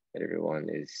sure that everyone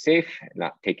is safe,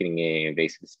 not taking any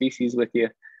invasive species with you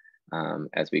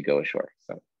as we go ashore.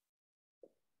 So,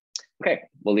 okay,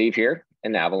 we'll leave here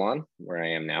in Avalon, where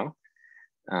I am now,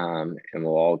 and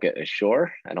we'll all get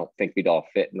ashore. I don't think we'd all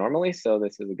fit normally, so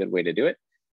this is a good way to do it.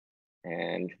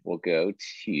 And we'll go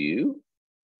to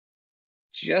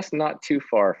just not too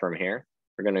far from here.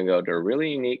 We're gonna go to a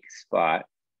really unique spot,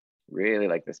 really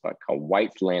like this spot called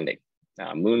White's Landing.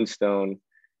 Moonstone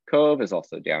Cove is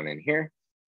also down in here,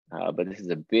 but this is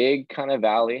a big kind of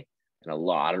valley, and a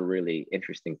lot of really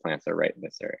interesting plants are right in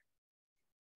this area.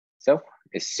 So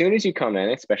as soon as you come in,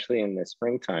 especially in the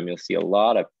springtime, you'll see a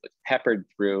lot of peppered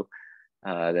through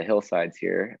the hillsides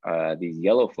here. These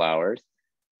yellow flowers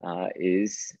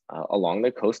is along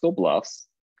the coastal bluffs,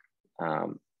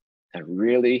 a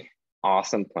really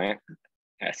awesome plant,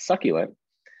 a succulent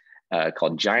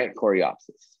called giant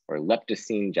coreopsis, or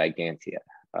Leptocene gigantea,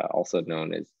 also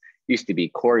known as, used to be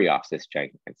Coreopsis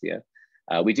gigantea.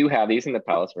 We do have these in the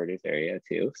Palos Verdes area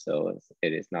too, so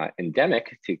it is not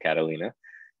endemic to Catalina.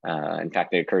 In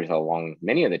fact, it occurs along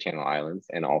many of the Channel Islands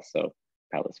and also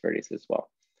Palos Verdes as well.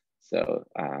 So,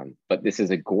 but this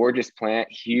is a gorgeous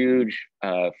plant, huge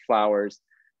flowers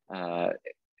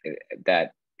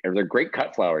that they're great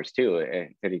cut flowers too.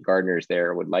 If any gardeners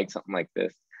there would like something like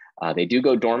this, they do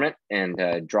go dormant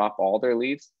and drop all their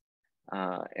leaves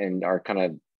and are kind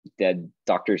of dead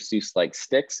Dr. Seuss-like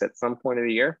sticks at some point of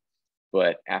the year.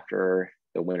 But after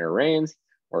the winter rains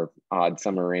or odd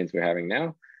summer rains we're having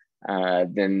now,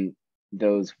 then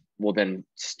those will then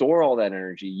store all that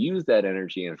energy, use that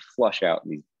energy, and flush out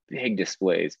these big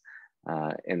displays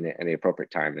in the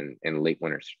appropriate time in late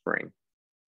winter, spring.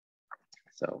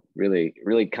 So really,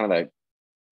 really kind of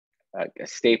a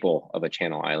staple of a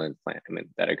Channel Island plant, I mean,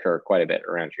 that occur quite a bit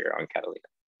around here on Catalina.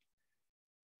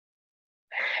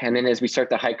 And then as we start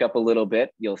to hike up a little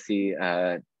bit, you'll see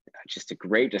just a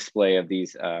great display of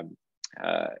these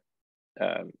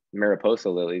Mariposa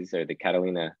lilies, or the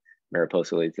Catalina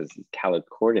Mariposa lilies. This is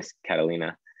Calochortus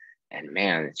Catalina. And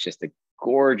man, it's just a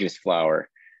gorgeous flower.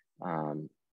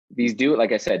 These do,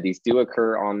 like I said, these do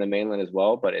occur on the mainland as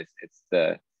well, but it's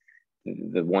the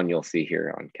one you'll see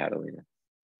here on Catalina.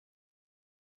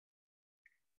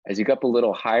 As you go up a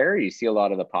little higher, you see a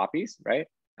lot of the poppies, right?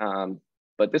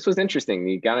 But this was interesting.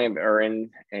 You kind of are in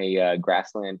a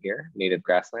grassland here, native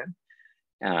grassland.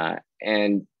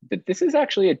 But this is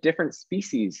actually a different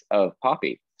species of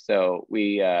poppy. So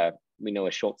we know a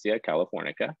Schultzia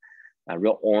californica,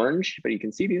 real orange, but you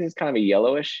can see these is kind of a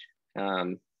yellowish.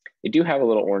 They do have a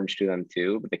little orange to them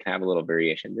too, but they can have a little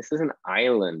variation. This is an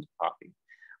island poppy,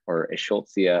 or a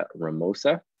Schultzia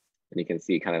ramosa. And you can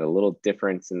see kind of a little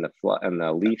difference in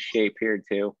the leaf shape here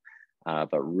too,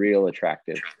 but real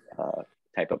attractive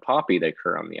type of poppy that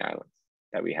occur on the islands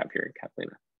that we have here in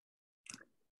Catalina.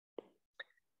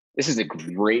 This is a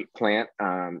great plant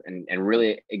and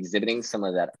really exhibiting some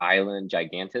of that island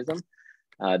gigantism.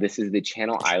 This is the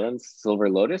Channel Islands silver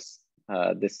lotus.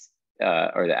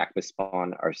 Or the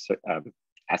Aquaspon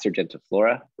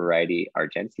acergentiflora variety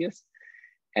argenteus.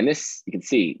 And this, you can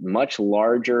see, much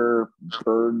larger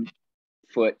bird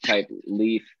foot type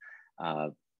leaf,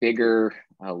 bigger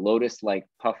lotus-like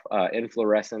puff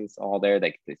inflorescence, all there,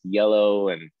 like this yellow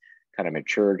and kind of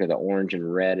mature to the orange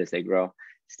and red as they grow.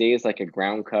 Stays like a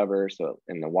ground cover, so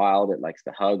in the wild it likes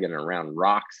to hug and around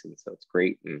rocks, and so it's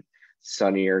great in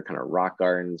sunnier kind of rock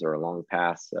gardens or along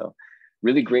paths. So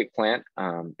really great plant.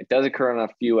 It does occur on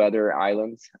a few other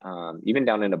islands, even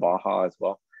down into Baja as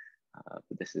well.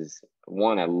 But this is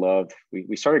one I love.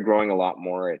 We started growing a lot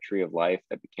more at Tree of Life.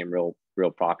 That became real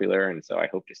popular, and so I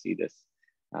hope to see this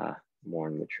more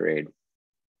in the trade.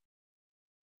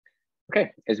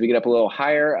 Okay, as we get up a little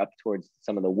higher, up towards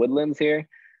some of the woodlands here,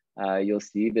 you'll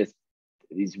see these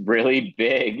really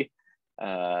big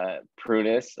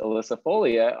Prunus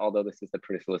ilicifolia, although this is the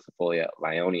Prunus ilicifolia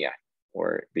lyonia,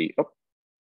 or the,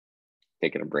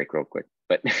 taking a break real quick,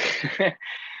 but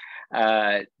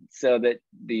so that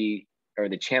the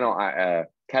Channel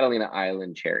Catalina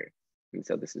Island cherry. And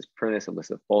so this is Prunus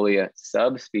ilicifolia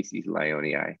subspecies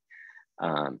lyonii.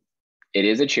 It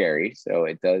is a cherry, so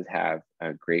it does have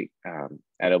a great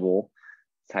edible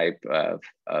type of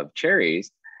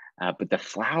cherries, but the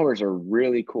flowers are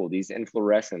really cool. These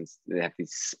inflorescence, they have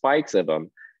these spikes of them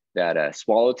that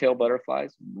swallowtail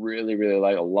butterflies really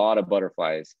like. A lot of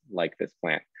butterflies like this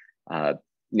plant.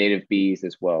 Native bees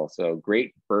as well. So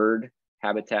great bird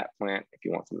habitat plant if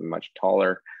you want something much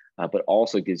taller, but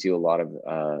also gives you a lot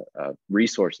of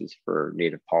resources for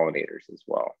native pollinators as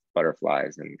well,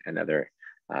 butterflies and other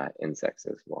insects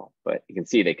as well. But you can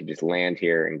see they can just land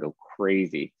here and go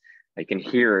crazy. I can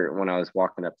hear when I was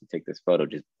walking up to take this photo,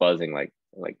 just buzzing like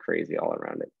crazy all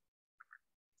around it.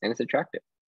 And it's attractive.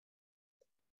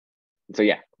 So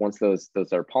yeah, once those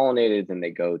are pollinated, then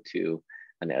they go to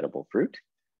an edible fruit,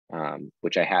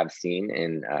 which I have seen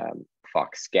in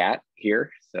fox scat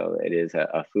here. So it is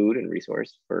a food and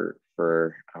resource for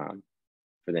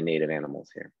the native animals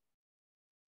here.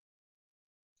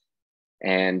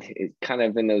 And it's kind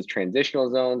of in those transitional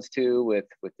zones too, with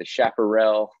the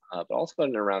chaparral, but also in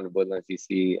and around the woodlands, you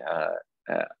see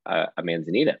a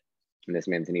manzanita. And this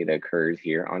manzanita occurs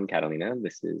here on Catalina.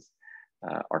 This is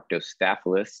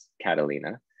Arctostaphylos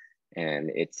Catalina,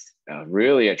 and it's a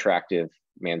really attractive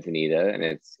manzanita, and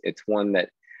it's one that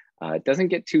doesn't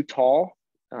get too tall,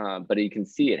 but you can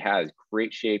see it has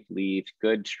great shaped leaves,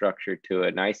 good structure to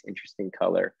it, nice interesting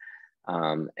color.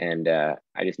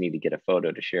 I just need to get a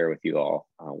photo to share with you all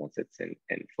once it's in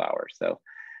flower. So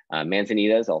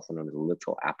manzanita is also known as a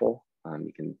little apple.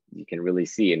 You can really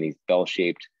see in these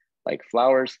bell-shaped like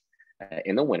flowers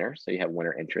in the winter. So you have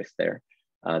winter interest there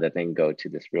that then go to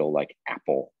this real like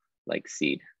apple like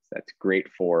seed. So that's great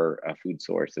for a food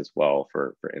source as well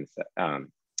for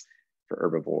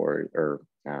herbivores or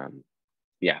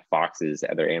foxes,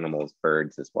 other animals,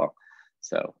 birds as well.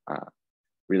 So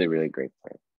really great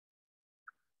plant.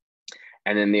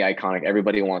 And then the iconic,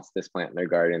 everybody wants this plant in their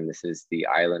garden. This is the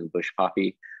island bush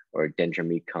poppy, or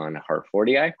Dendromecon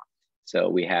harfortii. So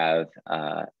we have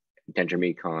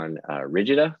Dendromecon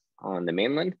rigida on the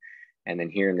mainland. And then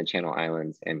here in the Channel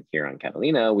Islands and here on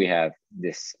Catalina, we have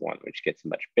this one, which gets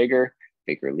much bigger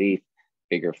leaf,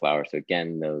 bigger flower. So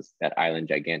again, that island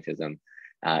gigantism.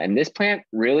 And this plant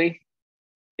really,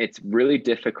 it's really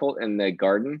difficult in the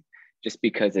garden just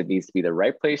because it needs to be the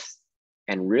right place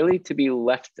and really to be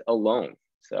left alone.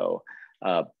 So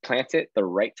plant it the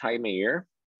right time of year,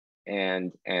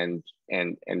 and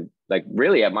like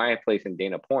really at my place in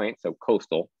Dana Point, so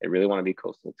coastal, I really want to be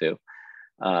coastal too,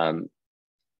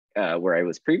 where I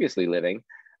was previously living.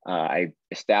 I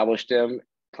established them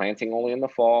planting only in the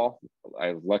fall.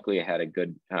 Luckily I had a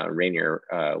good rainier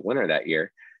winter that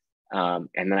year, and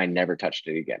then I never touched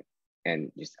it again.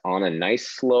 And just on a nice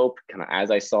slope, kind of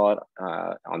as I saw it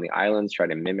on the islands, try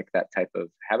to mimic that type of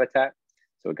habitat.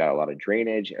 So it got a lot of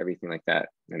drainage, everything like that.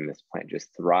 And this plant just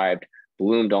thrived,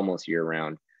 bloomed almost year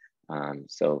round.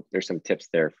 So there's some tips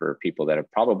there for people that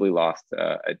have probably lost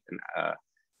a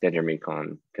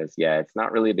Dendromecon, because yeah, it's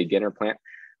not really a beginner plant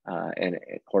and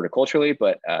horticulturally,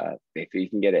 but if you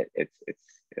can get it,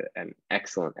 it's an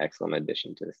excellent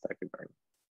addition to this type of garden.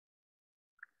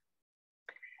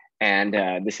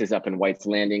 And this is up in White's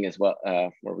Landing as well,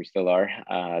 where we still are.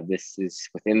 This is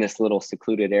within this little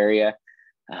secluded area.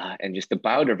 And just the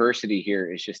biodiversity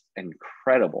here is just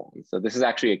incredible. And so this is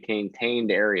actually a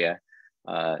contained area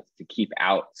to keep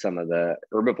out some of the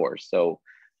herbivores. So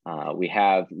we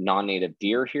have non-native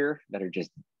deer here that are just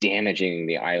damaging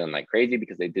the island like crazy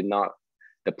because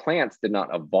the plants did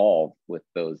not evolve with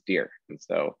those deer. And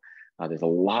so there's a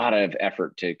lot of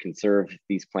effort to conserve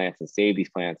these plants and save these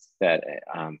plants that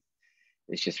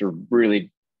it's just a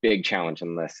really big challenge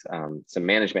unless some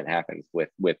management happens with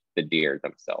the deer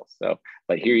themselves. So,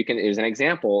 but here is an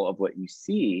example of what you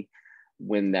see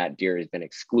when that deer has been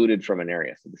excluded from an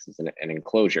area. So this is an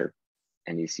enclosure,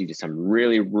 and you see just some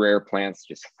really rare plants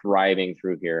just thriving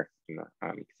through here. You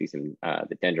can see some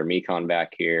the Dendromecon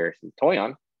back here, some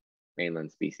toyon,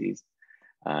 mainland species,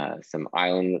 some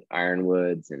island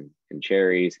ironwoods and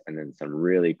cherries, and then some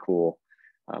really cool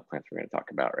plants we're going to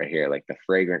talk about right here, like the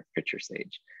fragrant pitcher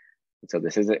sage. So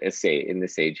this is in the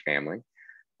sage family.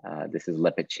 This is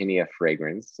Lepicinia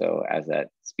fragrans. So as that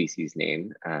species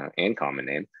name and common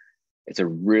name, it's a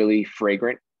really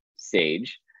fragrant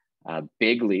sage,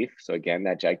 big leaf. So again,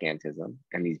 that gigantism,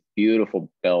 and these beautiful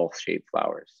bell-shaped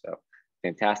flowers. So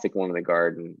fantastic one in the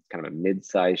garden, kind of a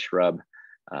mid-sized shrub,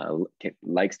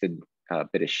 likes a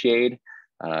bit of shade,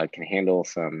 can handle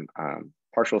some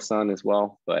partial sun as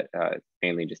well, but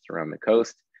mainly just around the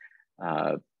coast.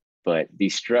 But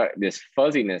this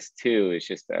fuzziness too is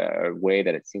just a way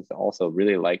that it seems to also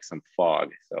really like some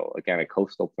fog. So again, a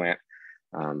coastal plant,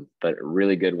 but a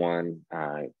really good one,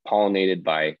 pollinated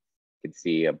by, you can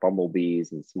see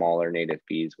bumblebees and smaller native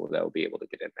bees that will be able to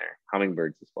get in there.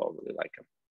 Hummingbirds as well really like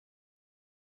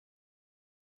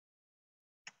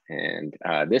them.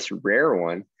 And this rare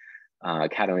one,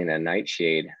 Catalina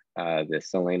nightshade, the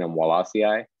Solanum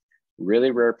wallacei, really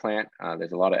rare plant.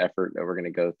 There's a lot of effort that we're going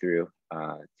to go through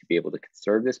to be able to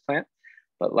conserve this plant,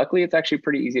 but luckily it's actually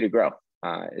pretty easy to grow.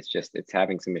 It's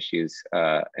having some issues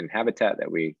in habitat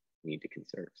that we need to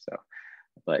conserve. So,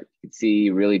 but you can see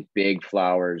really big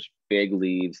flowers, big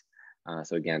leaves.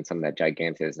 So again, some of that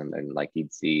gigantism, and like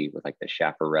you'd see with like the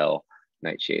chaparral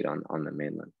nightshade on the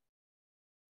mainland.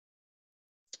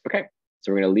 Okay,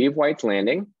 so we're going to leave White's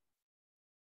Landing,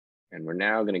 and we're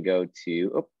now going to go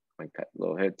to, I cut a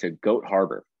little head, to Goat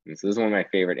Harbor. And so this is one of my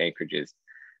favorite anchorages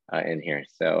in here.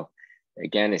 So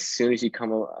again, as soon as you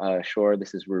come ashore,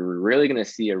 this is where we're really going to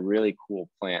see a really cool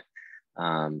plant.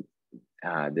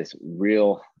 This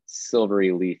real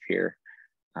silvery leaf here,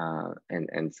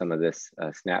 and some of this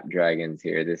snapdragons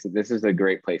here. This is a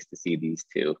great place to see these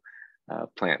two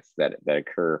plants that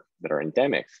are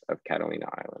endemics of Catalina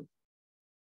Island.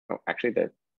 Oh, actually, I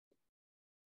don't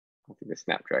think the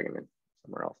snapdragon is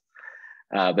somewhere else.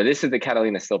 But this is the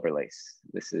Catalina silver lace.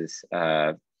 This is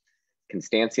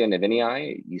Constantia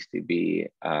navinii. It used to be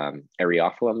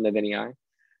Areophyllum navinii,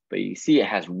 but you see it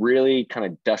has really kind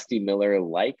of Dusty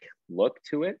Miller-like look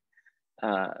to it.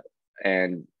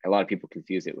 And a lot of people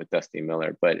confuse it with Dusty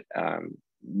Miller, but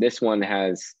this one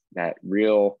has that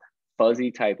real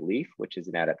fuzzy type leaf, which is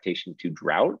an adaptation to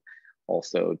drought,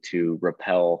 also to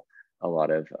repel a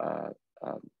lot of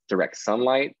direct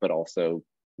sunlight, but also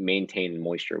maintain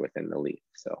moisture within the leaf.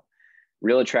 So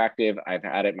real attractive. I've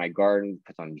had it in my garden,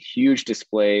 put on huge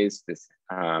displays,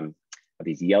 of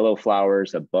these yellow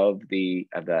flowers above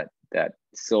that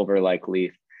silver-like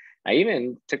leaf. I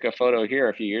even took a photo here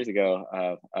a few years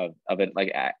ago of it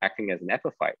like acting as an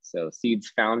epiphyte. So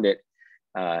seeds found it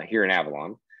here in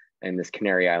Avalon in this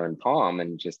Canary Island palm,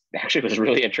 and just actually was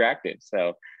really attractive.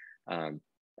 So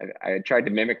I tried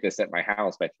to mimic this at my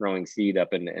house by throwing seed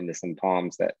up into some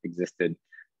palms that existed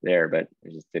there, but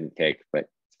it just didn't take, but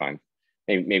it's fine.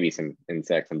 Maybe some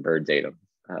insects and birds ate them,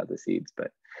 the seeds,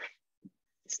 but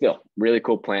still really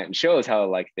cool plant, and shows how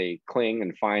like they cling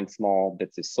and find small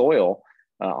bits of soil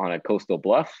on a coastal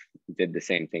bluff. Did the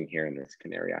same thing here in this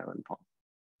Canary Island palm.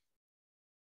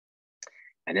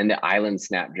 And then the island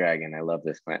snapdragon. I love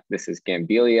this plant. This is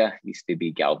Gambelia, used to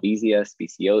be Galvesia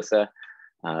speciosa.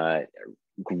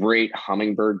 Great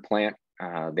hummingbird plant.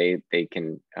 They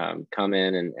can come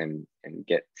in and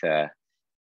get to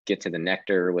the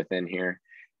nectar within here.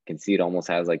 You can see it almost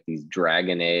has like these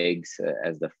dragon eggs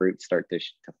as the fruits start to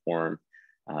form.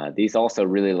 These also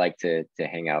really like to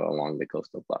hang out along the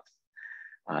coastal bluffs.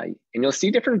 And you'll see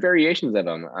different variations of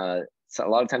them. So a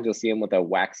lot of times you'll see them with a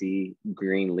waxy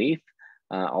green leaf,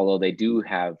 although they do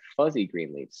have fuzzy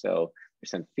green leaves. So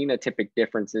there's some phenotypic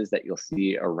differences that you'll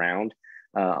see around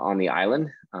on the island.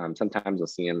 Sometimes you'll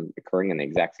see them occurring in the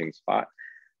exact same spot,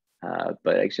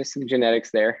 but it's just some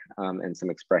genetics there and some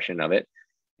expression of it.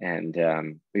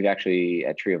 And we've actually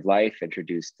at Tree of Life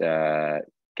introduced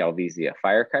Galvesia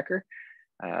firecracker,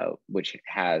 which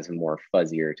has a more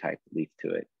fuzzier type leaf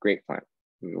to it. Great plant,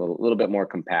 a little bit more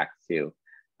compact too,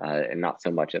 and not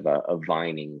so much of a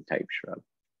vining type shrub.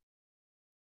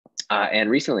 And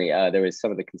recently there was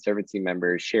some of the Conservancy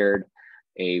members shared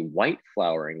a white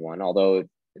flowering one, although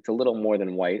it's a little more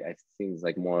than white. It seems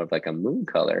like more of like a moon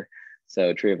color.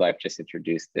 So Tree of Life just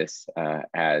introduced this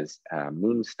as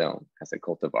moonstone, as a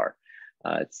cultivar.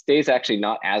 It stays actually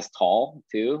not as tall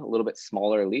too, a little bit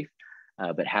smaller leaf,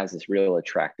 but has this real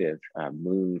attractive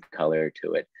moon color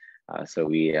to it. So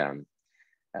we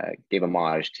gave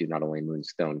homage to not only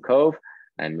Moonstone Cove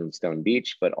and Moonstone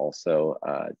Beach, but also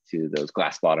to those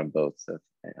glass bottom boats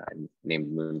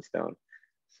named Moonstone.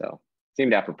 So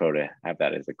seemed apropos to have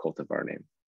that as a cultivar name.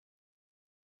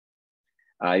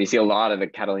 You see a lot of the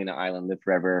Catalina Island live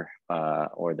forever,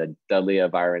 or the Dudleya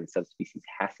viron subspecies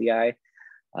Hassii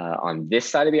on this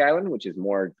side of the island, which is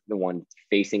more the one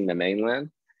facing the mainland,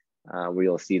 where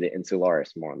you'll see the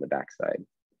Insularis more on the backside.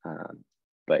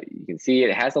 But you can see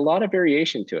it has a lot of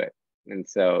variation to it. And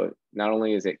so not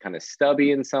only is it kind of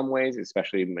stubby in some ways,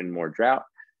 especially in more drought,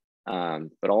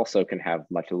 but also can have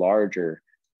much larger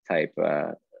type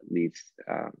leaves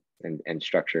and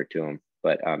structure to them.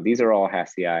 But these are all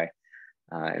Hassii.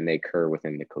 And they occur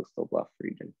within the coastal bluff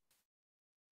region.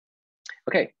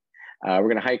 Okay, we're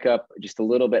gonna hike up just a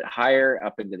little bit higher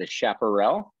up into the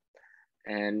chaparral.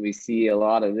 And we see a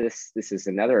lot of this. This is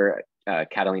another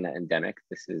Catalina endemic.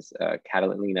 This is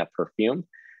Catalina perfume.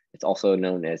 It's also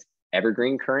known as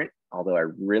evergreen currant, although I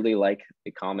really like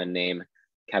the common name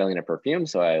Catalina perfume,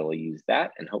 so I will use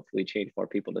that and hopefully change more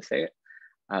people to say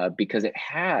it, because it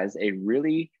has a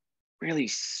really, really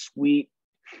sweet,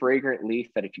 fragrant leaf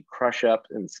that if you crush up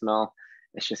and smell,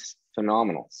 it's just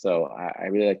phenomenal. So I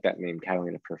really like that name,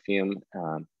 Catalina perfume.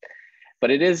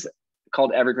 But it is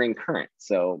called evergreen currant.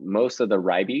 So most of the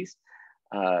ribes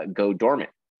go dormant.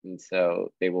 And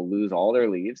so they will lose all their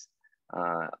leaves.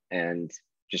 And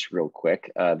just real quick,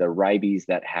 the ribes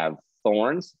that have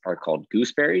thorns are called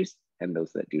gooseberries, and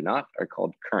those that do not are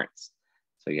called currants.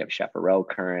 So you have chaparral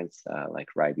currants like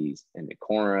ribes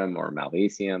indicorum or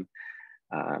malvaceum,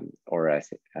 or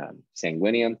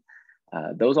sanguinium.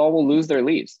 Those all will lose their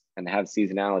leaves and have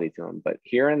seasonality to them. But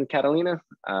here in Catalina,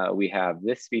 we have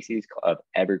this species of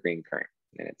evergreen currant,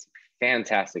 and it's a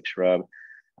fantastic shrub,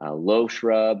 low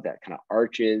shrub that kind of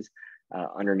arches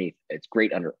underneath. It's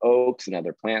great under oaks and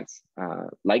other plants,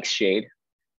 likes shade,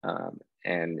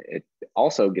 and it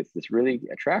also gets this really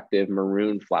attractive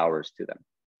maroon flowers to them.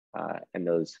 And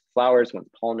those flowers, once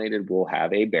pollinated, will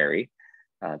have a berry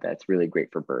that's really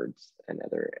great for birds and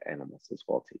other animals as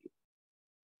well to eat.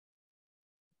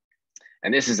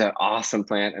 And this is an awesome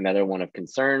plant, another one of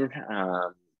concern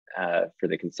for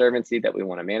the Conservancy that we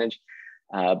want to manage.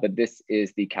 But this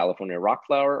is the California rock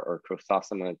flower, or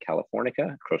Chrysosoma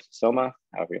californica, Chrysosoma,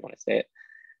 however you want to say it.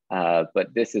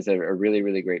 But this is a really,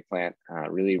 really great plant,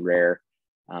 really rare,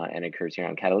 and occurs here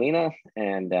on Catalina.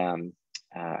 And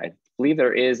I believe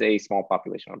there is a small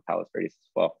population on Palos Verdes as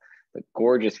well. The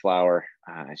gorgeous flower,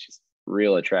 it's just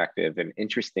real attractive and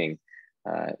interesting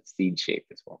seed shape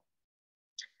as well.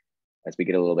 As we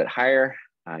get a little bit higher,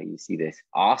 you see this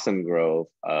awesome grove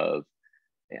of,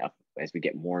 as we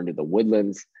get more into the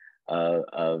woodlands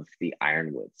of the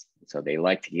ironwoods. So they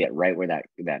like to get right where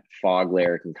that fog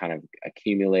layer can kind of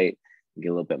accumulate and get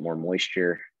a little bit more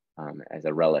moisture as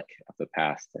a relic of the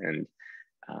past. And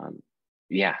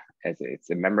yeah, as it's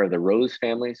a member of the rose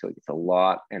family, so it gets a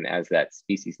lot. And as that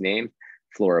species name,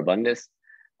 Floribundus,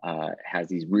 has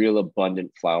these real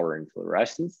abundant flower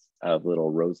inflorescence of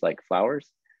little rose-like flowers.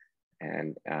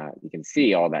 And you can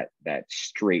see all that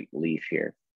straight leaf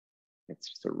here. It's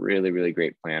just a really, really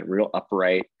great plant, real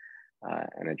upright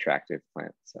and attractive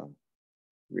plant. So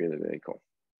really, really cool.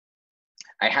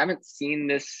 I haven't seen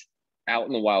this out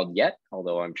in the wild yet,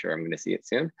 although I'm sure I'm going to see it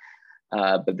soon.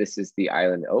 But this is the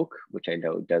island oak, which I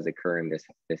know does occur in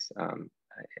this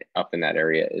up in that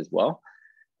area as well.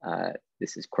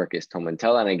 This is Quercus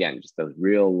tomentella, and again, just those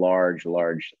real large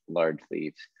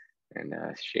leaves and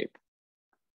shape.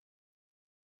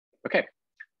 Okay,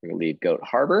 we're gonna leave Goat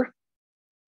Harbor.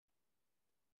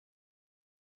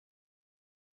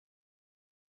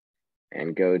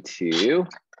 And go to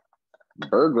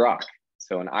Bird Rock.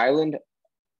 So an island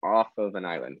off of an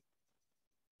island.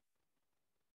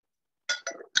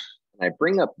 I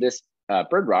bring up this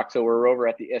Bird Rock. So we're over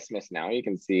at the isthmus now. You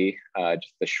can see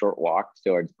just the short walk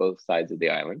towards both sides of the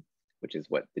island, which is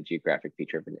what the geographic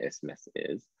feature of an isthmus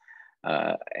is.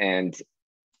 And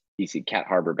you see Cat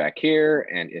Harbor back here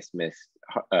and Isthmus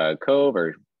Cove,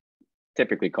 or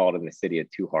typically called in the city of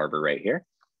Two Harbor right here,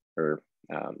 or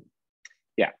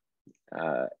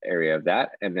area of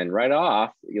that. And then right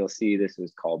off, you'll see this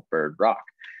is called Bird Rock.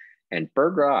 And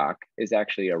Bird Rock is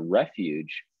actually a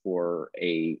refuge for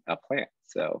a plant.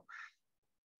 So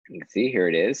you can see here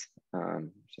it is,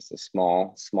 just a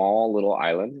small little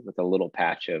island with a little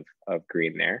patch of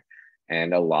green there,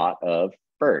 and a lot of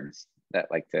birds that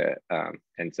like to,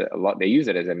 and so they use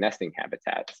it as a nesting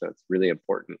habitat. So it's a really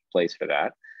important place for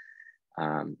that.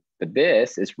 But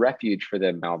this is refuge for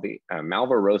the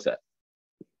Malva rosa.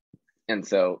 And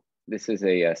so this is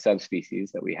a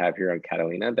subspecies that we have here on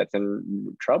Catalina that's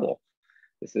in trouble.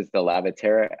 This is the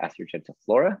Lavatera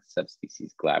acergentiflora,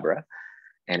 subspecies glabra.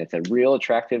 And it's a real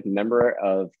attractive member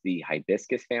of the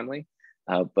hibiscus family.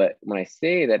 But when I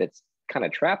say that it's kind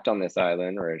of trapped on this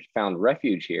island or found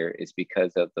refuge here, is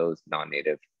because of those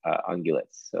non-native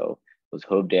ungulates. So those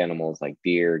hooved animals like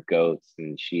deer, goats,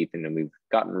 and sheep. And then we've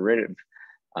gotten rid of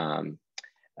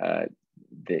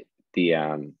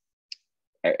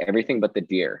everything but the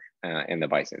deer and the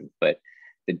bison. But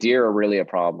the deer are really a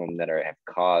problem that have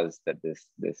caused that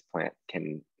this plant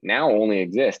can now only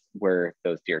exist where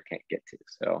those deer can't get to.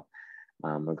 So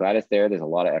I'm glad it's there. There's a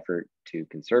lot of effort to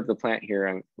conserve the plant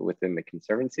here within the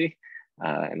Conservancy,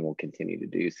 and we'll continue to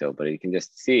do so. But you can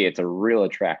just see it's a real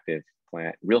attractive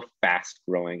plant, real fast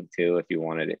growing too, if you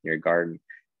wanted it in your garden.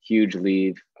 Huge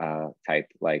leaf type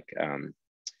like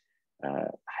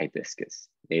hibiscus,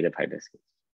 native hibiscus.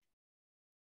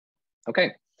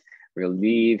 Okay, we'll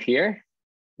leave here,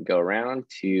 go around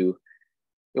to,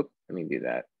 let me do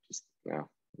that. Just, no,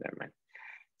 never mind.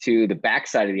 To the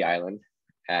backside of the island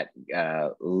at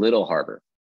Little Harbor.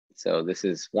 So this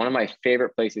is one of my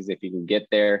favorite places if you can get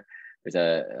there. There's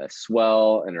a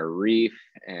swell and a reef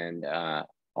and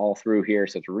all through here.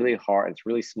 So it's really hard, it's a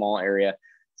really small area.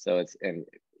 So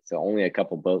only a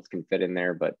couple boats can fit in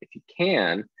there, but if you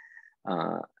can,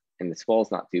 and the swell's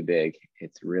not too big,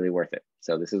 it's really worth it.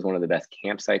 So this is one of the best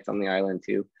campsites on the island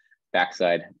too.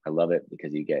 Backside, I love it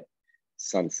because you get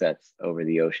sunsets over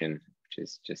the ocean, which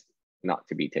is just not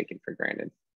to be taken for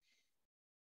granted.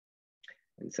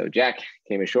 And so Jack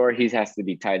came ashore. He has to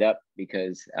be tied up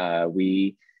because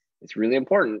it's really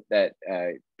important that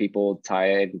people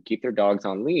tie and keep their dogs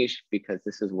on leash, because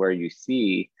this is where you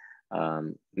see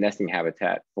nesting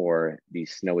habitat for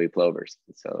these snowy plovers.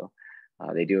 And so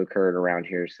they do occur around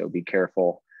here, so be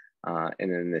careful. And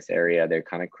in this area, they're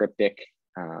kind of cryptic,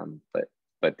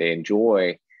 but they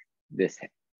enjoy the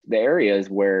areas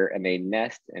where, and they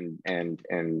nest and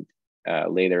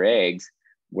lay their eggs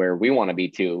where we want to be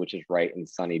too, which is right in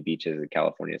sunny beaches of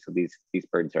California. So these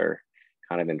birds are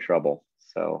kind of in trouble.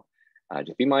 So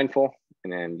just be mindful,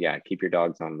 and then keep your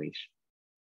dogs on leash.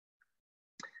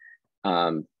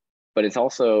 But it's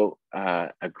also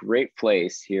a great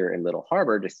place here in Little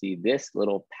Harbor to see this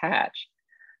little patch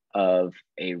of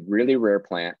a really rare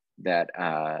plant that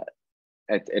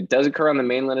it does occur on the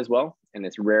mainland as well, and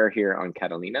it's rare here on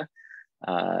Catalina,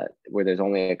 where there's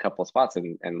only a couple spots,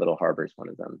 and Little Harbor is one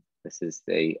of them. This is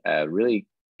a really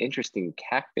interesting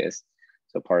cactus.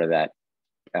 So part of that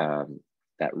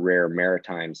that rare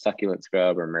maritime succulent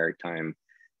scrub or maritime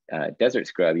desert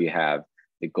scrub, you have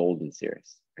the golden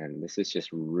cirrus. And this is just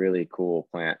really cool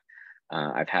plant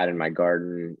I've had in my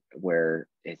garden, where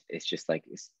it's just like,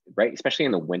 right, especially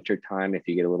in the winter time, if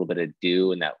you get a little bit of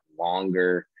dew and that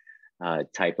longer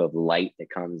type of light that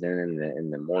comes in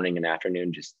the morning and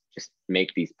afternoon, just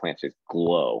make these plants just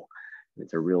glow.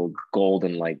 It's a real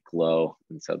golden light glow.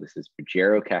 And so this is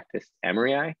Pajero-Cactus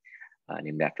emerii,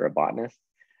 named after a botanist.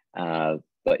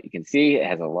 But you can see it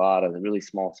has a lot of really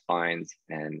small spines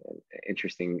and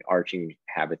interesting arching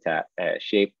habitat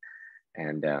shape.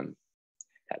 and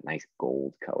that nice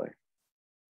gold color.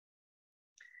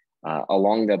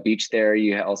 Along the beach there,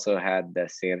 you also had the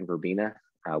sand verbena.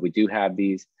 We do have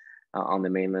these on the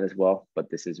mainland as well, but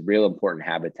this is real important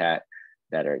habitat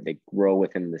they grow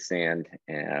within the sand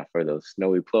for those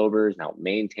snowy plovers and help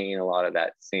maintain a lot of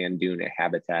that sand dune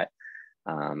habitat.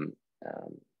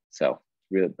 So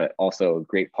really, but also a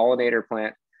great pollinator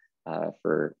plant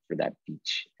for that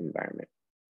beach environment.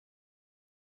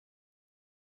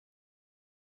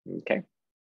 Okay.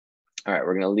 All right,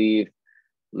 we're gonna leave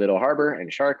Little Harbor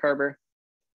and Shark Harbor,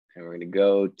 and we're gonna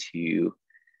go to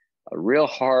a real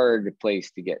hard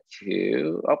place to get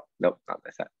to. Oh, nope, not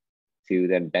this side. To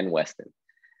then Ben Weston.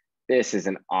 This is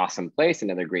an awesome place,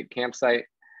 another great campsite.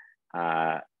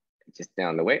 Just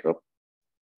down the way. Oh,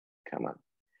 come on.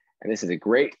 And this is a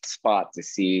great spot to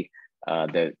see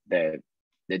the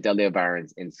Dudley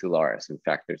Virens insularis. In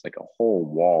fact, there's like a whole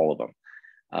wall of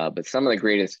them. But some of the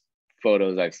greatest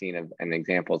photos I've seen of and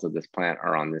examples of this plant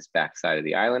are on this back side of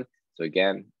the island. So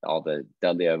again, all the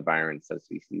Dudley Virens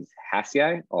subspecies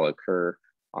Hassii all occur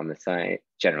on the side,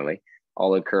 generally,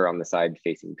 all occur on the side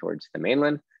facing towards the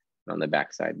mainland. And on the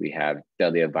back side, we have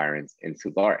Dudley Virens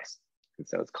insularis. And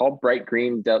so it's called bright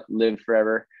green, live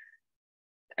forever.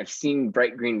 I've seen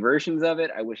bright green versions of it.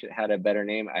 I wish it had a better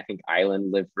name. I think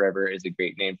Island Live Forever is a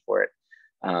great name for it.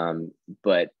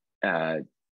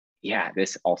 Yeah,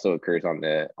 this also occurs on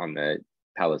the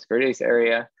Palos Verdes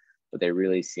area, but they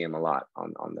really see them a lot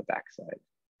on the backside.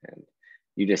 And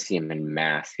you just see them in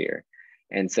mass here.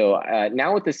 And so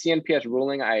now with the CNPS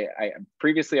ruling, I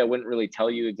previously I wouldn't really tell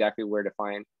you exactly where to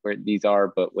find where these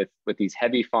are, but with these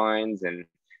heavy fines and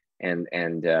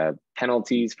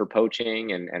penalties for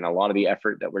poaching and a lot of the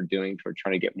effort that we're doing toward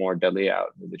trying to get more Dudley out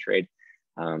of the trade,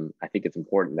 I think it's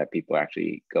important that people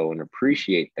actually go and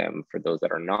appreciate them for those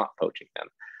that are not poaching them.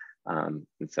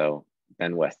 And so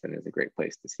Ben Weston is a great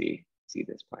place to see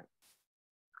this plant.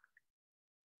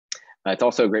 It's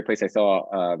also a great place. I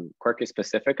saw Quercus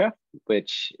pacifica,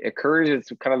 which occurs,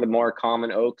 it's kind of the more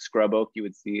common oak, scrub oak you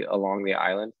would see along the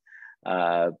island.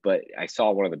 But I saw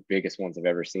one of the biggest ones I've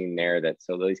ever seen there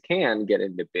so those can get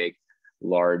into big,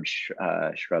 large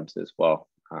shrubs as well.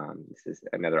 This is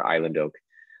another island oak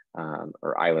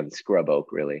or island scrub oak,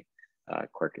 really,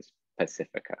 Quercus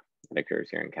pacifica that occurs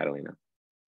here in Catalina.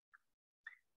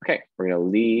 Okay, we're gonna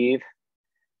leave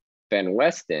Ben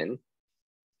Weston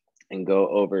and go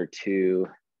over to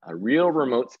a real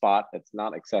remote spot that's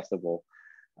not accessible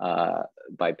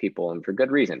by people, and for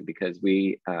good reason, because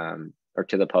or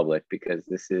to the public, because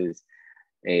this is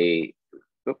a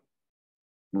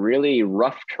really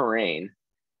rough terrain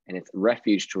and it's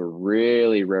refuge to a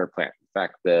really rare plant. In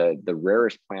fact, the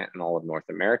rarest plant in all of North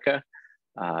America,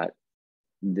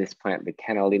 this plant, the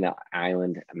Catalina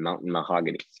Island mountain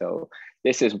mahogany. So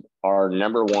this is our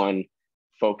 #1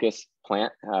 focus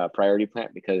plant, priority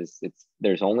plant, because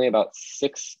there's only about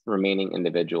 6 remaining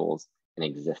individuals in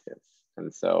existence.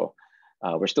 And so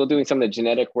we're still doing some of the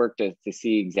genetic work to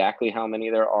see exactly how many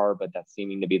there are, but that's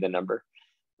seeming to be the number.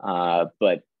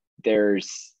 But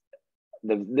there's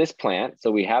this plant. So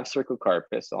we have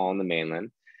Cercocarpus all on the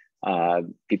mainland.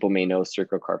 People may know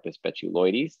Cercocarpus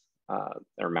betuloides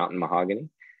or mountain mahogany.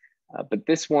 But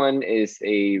this one is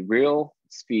a real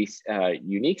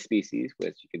unique species,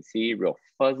 which you can see real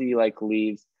fuzzy like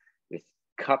leaves. It's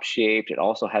cup shaped. It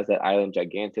also has that island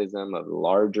gigantism of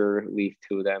larger leaf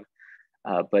to them.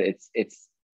 But it's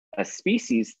a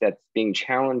species that's being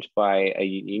challenged by a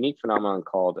unique phenomenon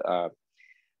called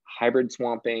hybrid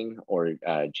swamping or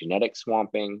genetic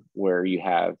swamping, where you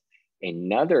have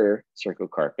another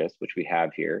Cercocarpus, which we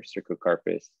have here,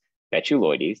 Cercocarpus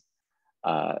betuloides,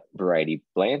 variety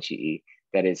Blanchii,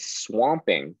 that is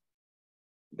swamping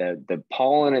the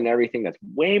pollen and everything that's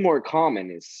way more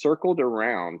common is circled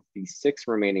around these 6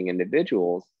 remaining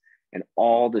individuals, and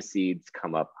all the seeds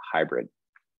come up hybrid,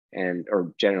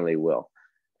 or generally will.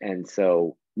 And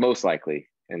so most likely,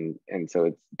 and so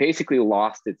it's basically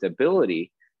lost its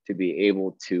ability to be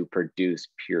able to produce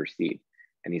pure seed.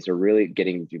 And these are really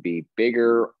getting to be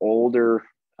bigger, older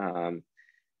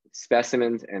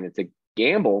specimens, and it's a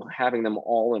gamble having them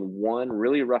all in one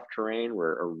really rough terrain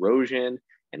where erosion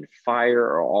and fire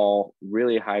are all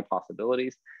really high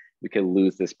possibilities. We could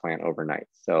lose this plant overnight.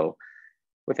 So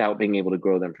without being able to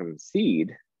grow them from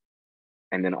seed,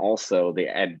 and then also the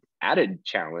added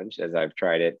challenge, as I've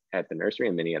tried it at the nursery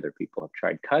and many other people have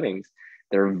tried cuttings,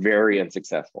 they're very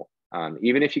unsuccessful.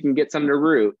 Even if you can get some to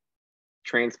root,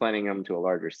 transplanting them to a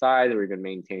larger size or even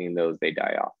maintaining those, they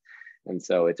die off. And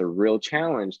so it's a real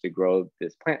challenge to grow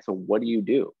this plant. So what do you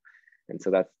do? And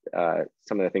so that's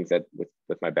some of the things that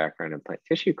with my background in plant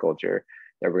tissue culture,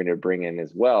 that we're going to bring in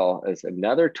as well as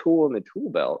another tool in the tool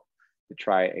belt to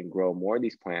try and grow more of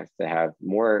these plants to have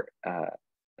more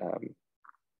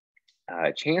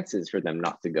chances for them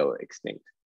not to go extinct.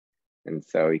 And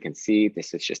so you can see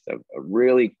this is just a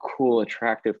really cool,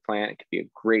 attractive plant. It could be a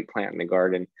great plant in the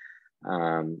garden,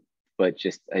 but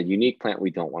just a unique plant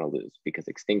we don't want to lose because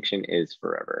extinction is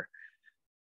forever.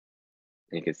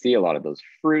 And you can see a lot of those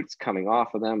fruits coming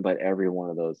off of them, but every one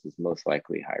of those is most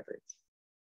likely hybrids.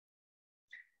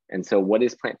 And so what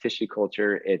is plant tissue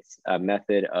culture? It's a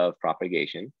method of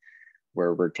propagation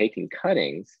where we're taking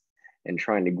cuttings and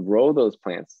trying to grow those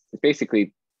plants. It's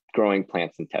basically growing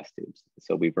plants in test tubes.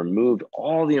 So we've removed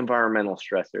all the environmental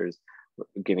stressors,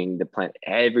 giving the plant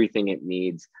everything it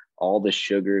needs, all the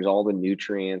sugars, all the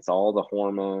nutrients, all the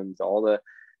hormones, all the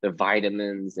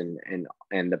vitamins and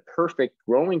the perfect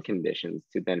growing conditions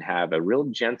to then have a real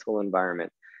gentle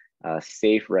environment,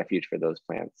 safe refuge for those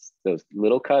plants, those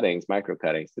little cuttings, micro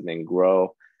cuttings, to then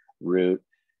grow, root,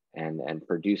 and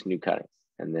produce new cuttings.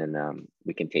 And then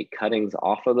we can take cuttings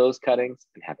off of those cuttings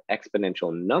and have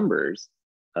exponential numbers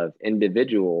of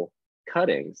individual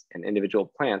cuttings and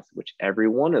individual plants, which every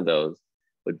one of those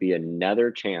would be another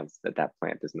chance that that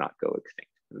plant does not go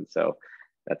extinct. And so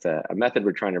that's a method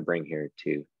we're trying to bring here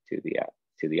to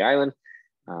the island,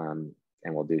 and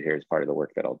we'll do here as part of the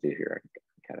work that I'll do here in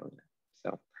Catalina.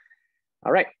 So,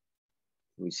 all right,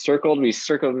 we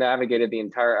circumnavigated the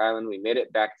entire island. We made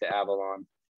it back to Avalon,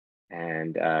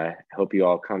 and I hope you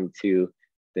all come to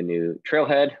the new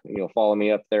trailhead. You'll follow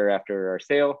me up there after our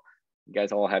sail. You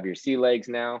guys all have your sea legs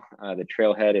now. The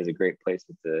trailhead is a great place.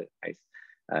 It's a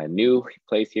nice new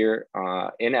place here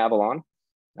in Avalon,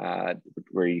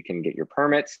 where you can get your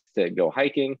permits to go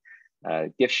hiking,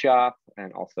 gift shop,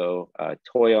 and also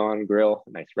Toy On Grill,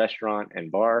 a nice restaurant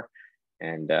and bar.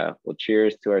 And we'll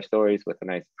cheers to our stories with a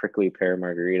nice prickly pear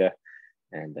margarita.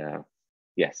 And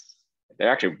yes,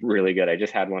 they're actually really good. I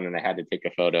just had one and I had to take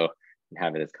a photo and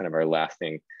have it as kind of our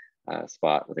lasting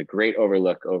spot with a great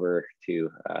overlook over to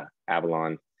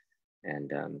Avalon.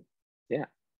 And yeah.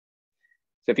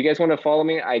 So if you guys want to follow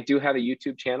me, I do have a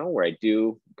YouTube channel where I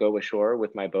do go ashore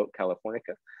with my boat,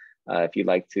 Californica. If you'd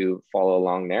like to follow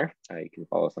along there, you can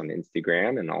follow us on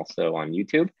Instagram and also on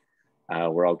YouTube,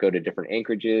 where I'll go to different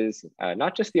anchorages,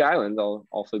 not just the islands. I'll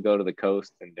also go to the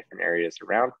coast and different areas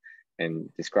around and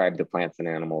describe the plants and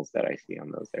animals that I see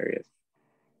on those areas.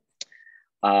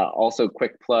 Also,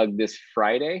 quick plug, this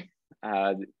Friday,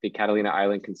 the Catalina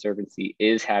Island Conservancy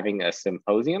is having a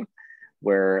symposium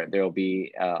where there will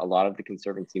be a lot of the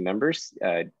Conservancy members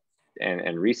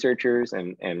and researchers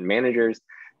and managers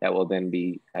that will then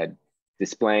be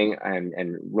displaying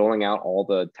and rolling out all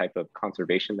the type of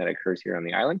conservation that occurs here on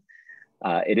the island.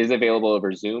 It is available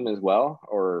over Zoom as well,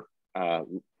 or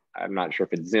I'm not sure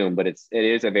if it's Zoom, but it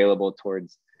is available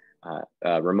towards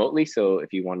remotely. So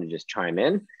if you want to just chime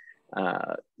in,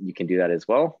 you can do that as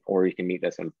well, or you can meet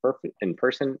us in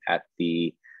person at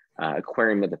the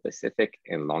Aquarium of the Pacific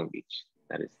in Long Beach.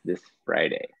 That is this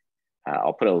Friday.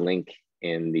 I'll put a link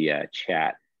in the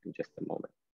chat in just a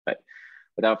moment. But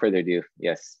without further ado,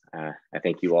 yes, I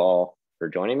thank you all for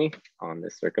joining me on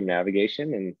this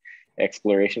circumnavigation and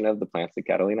exploration of the plants of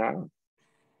Catalina Island.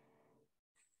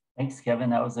 Thanks, Kevin.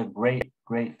 That was a great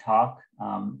talk.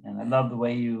 And I love the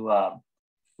way you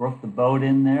broke the boat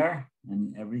in there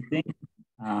and everything.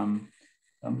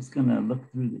 I'm just going to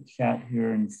look through the chat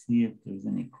here and see if there's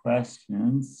any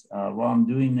questions. While I'm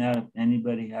doing that, if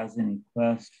anybody has any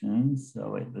questions.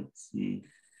 So wait, let's see.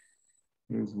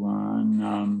 Here's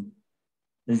one.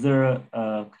 Is there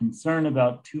a concern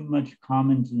about too much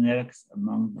common genetics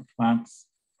among the plants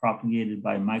propagated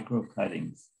by micro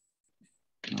cuttings?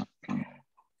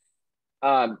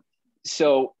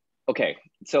 Okay,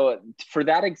 so for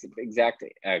that exact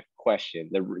question,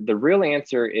 the real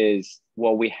answer is,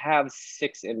 well, we have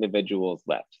 6 individuals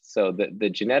left. So the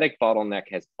genetic bottleneck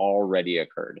has already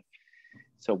occurred.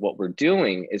 So what we're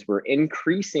doing is we're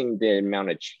increasing the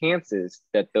amount of chances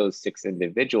that those 6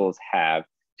 individuals have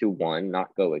to, one,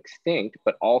 not go extinct,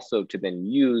 but also to then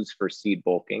use for seed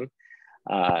bulking.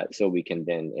 So we can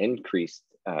then increase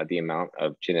the amount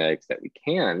of genetics that we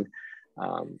can,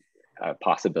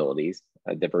 possibilities,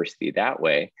 diversity that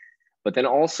way, but then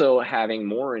also having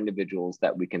more individuals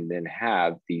that we can then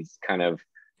have these kind of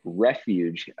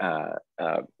refuge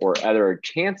or other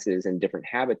chances in different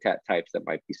habitat types that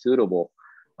might be suitable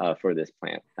for this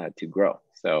plant to grow.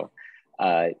 So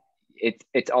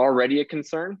it's already a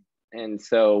concern. And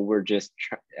so we're just,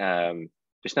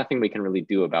 there's nothing we can really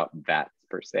do about that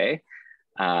per se.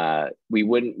 We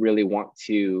wouldn't really want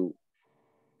to,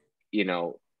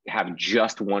 have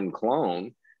just one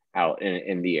clone out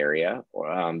in the area.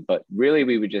 But really,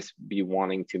 we would just be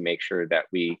wanting to make sure that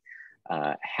we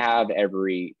have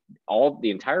the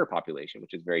entire population,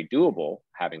 which is very doable,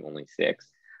 having only 6,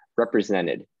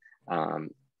 represented.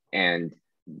 And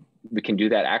we can do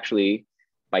that actually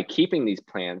by keeping these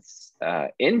plants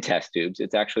in test tubes.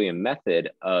 It's actually a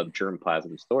method of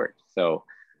germplasm storage. So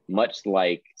much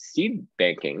like seed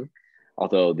banking,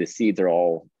 although the seeds are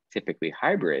all typically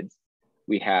hybrids,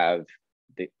 we have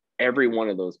every one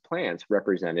of those plants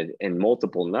represented in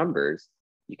multiple numbers.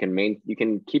 You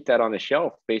can keep that on a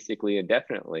shelf basically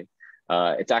indefinitely.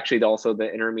 It's actually also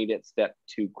the intermediate step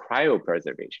to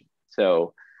cryopreservation.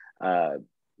 So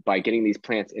by getting these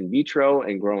plants in vitro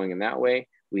and growing in that way,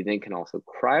 we then can also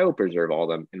cryopreserve all of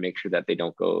them and make sure that they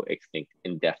don't go extinct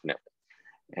indefinitely.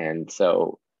 And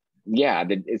so, yeah,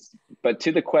 but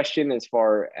to the question as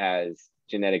far as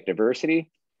genetic diversity,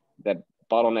 that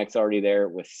bottleneck's already there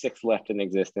with 6 left in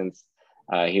existence.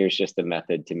 Here's just a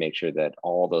method to make sure that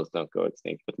all those don't go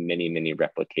extinct with many, many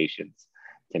replications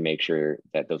to make sure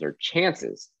that those are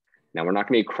chances. Now, we're not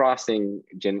going to be crossing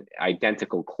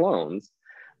identical clones.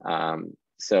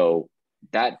 So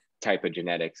that type of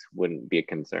genetics wouldn't be a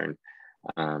concern.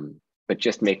 But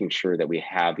just making sure that we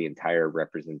have the entire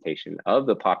representation of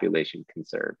the population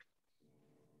conserved.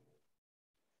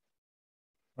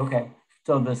 Okay,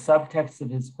 so the subtext of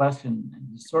his question,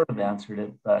 you sort of answered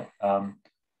it, but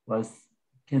was,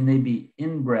 can they be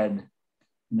inbred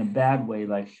in a bad way,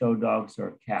 like show dogs or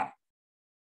a cat?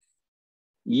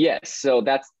 Yes, so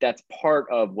that's part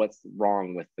of what's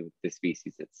wrong with the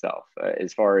species itself,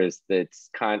 as far as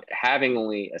having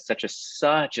only such a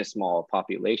small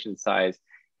population size.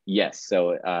 Yes,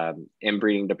 so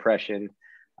inbreeding depression,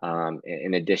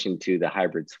 in addition to the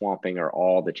hybrid swamping, are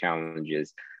all the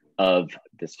challenges of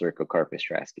the Cercocarpus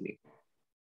strascii.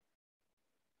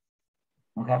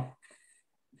 Okay,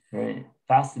 very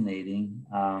fascinating.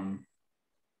 All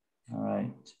right.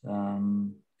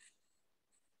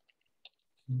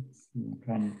 Let's see, I'm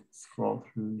trying to scroll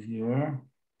through here.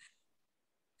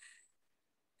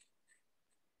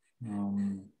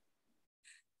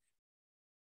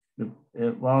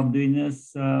 While I'm doing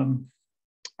this,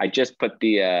 I just put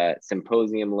the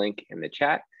symposium link in the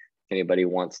chat. If anybody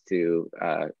wants to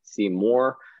see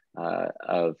more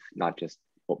of not just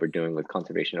what we're doing with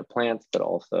conservation of plants, but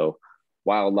also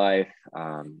wildlife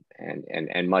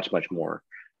and much, much more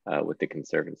with the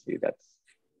Conservancy, that's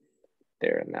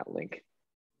there in that link.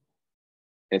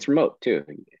 And it's remote too,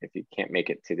 if you can't make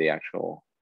it to the actual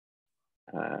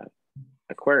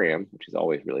aquarium, which is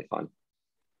always really fun.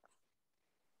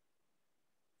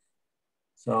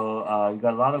 So you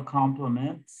got a lot of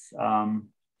compliments.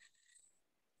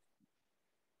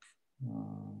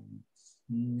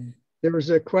 There was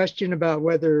a question about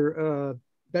whether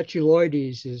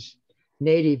Betuloides is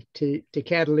native to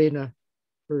Catalina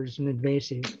or is an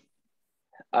invasive.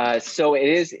 So it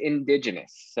is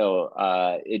indigenous. So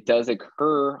it does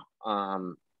occur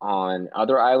on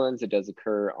other islands. It does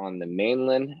occur on the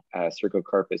mainland,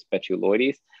 Cercocarpus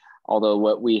betuloides. Although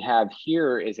what we have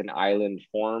here is an island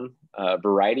form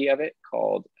variety of it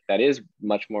that is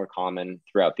much more common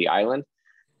throughout the island,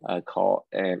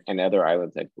 and other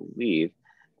islands, I believe,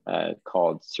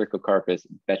 called Cercocarpus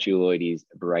betuloides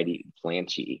variety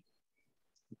blanchii.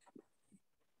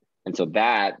 And so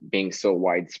that being so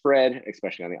widespread,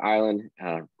 especially on the island,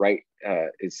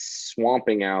 is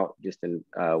swamping out just in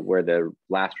where the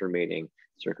last remaining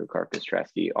Cercocarpus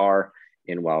strascii are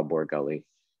in Wild Boar Gully.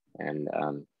 And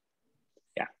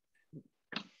yeah,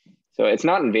 so it's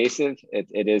not invasive.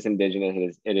 It is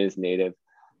indigenous. It is native.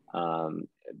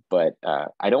 But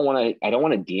I don't want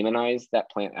to demonize that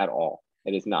plant at all.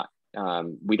 It is not.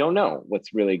 We don't know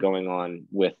what's really going on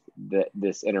with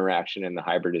this interaction and the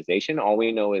hybridization. All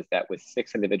we know is that with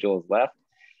 6 individuals left,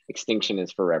 extinction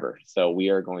is forever. So we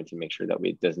are going to make sure that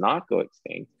it does not go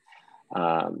extinct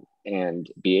and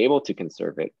be able to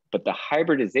conserve it. But the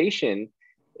hybridization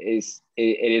is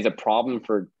a problem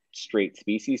for straight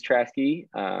species Trasky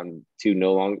to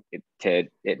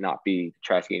it not be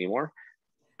Trasky anymore.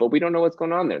 But we don't know what's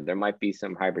going on there. There might be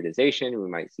some hybridization. We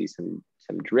might see some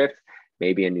drift.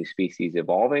 Maybe a new species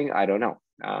evolving. I don't know.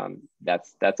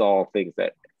 That's all things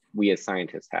that we as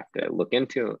scientists have to look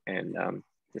into and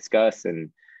discuss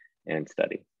and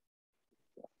study.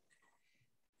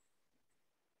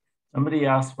 Somebody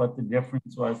asked what the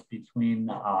difference was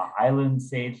between island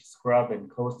sage scrub and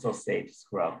coastal sage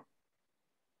scrub.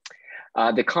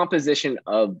 The composition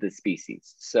of the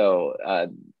species. So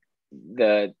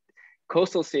the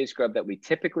coastal sage scrub that we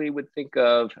typically would think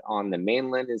of on the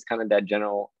mainland is kind of that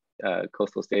general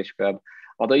coastal sage scrub,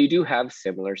 although you do have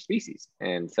similar species.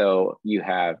 And so you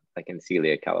have like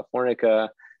Encelia californica,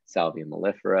 Salvia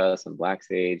mellifera, some black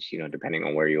sage, depending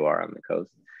on where you are on the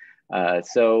coast.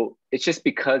 So it's just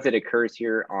because it occurs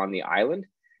here on the island,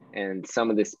 and some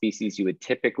of the species you would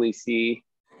typically see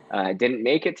didn't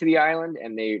make it to the island,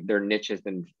 and their niche has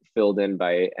been filled in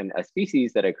by a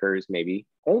species that occurs maybe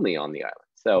only on the island.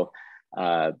 So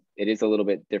it is a little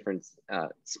bit different,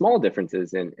 small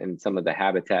differences in some of the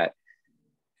habitat,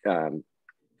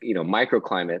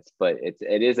 microclimates, but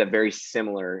it is a very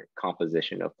similar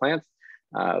composition of plants,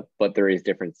 but there is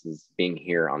differences being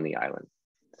here on the island.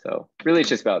 So really it's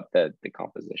just about the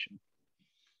composition.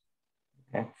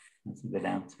 Okay, that's a good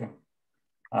answer.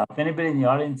 If anybody in the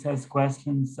audience has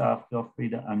questions, feel free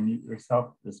to unmute yourself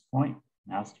at this point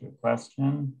and ask your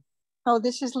question. Oh,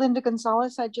 this is Linda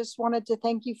Gonzalez. I just wanted to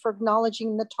thank you for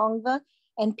acknowledging the Tongva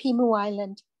and Pimu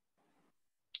Island.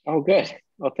 Oh, good.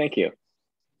 Well, thank you.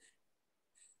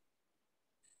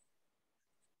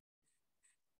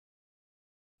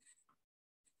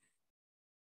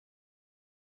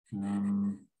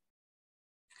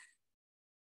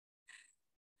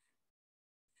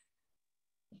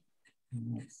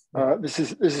 This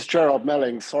is Gerald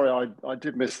Melling. Sorry, I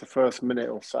did miss the first minute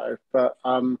or so, but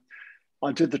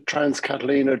I did the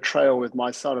Trans-Catalina Trail with my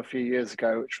son a few years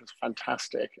ago, which was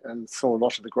fantastic, and saw a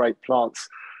lot of the great plants.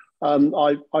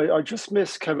 I just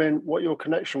missed, Kevin, what your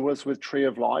connection was with Tree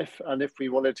of Life, and if we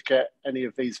wanted to get any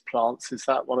of these plants, is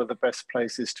that one of the best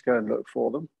places to go and look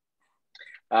for them?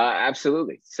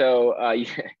 Absolutely. So,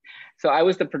 so I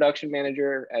was the production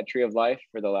manager at Tree of Life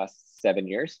for the last 7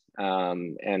 years,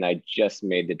 and I just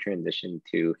made the transition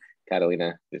to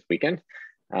Catalina this weekend.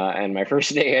 And my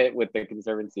first day with the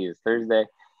Conservancy is Thursday.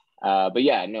 But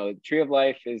yeah, no, Tree of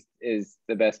Life is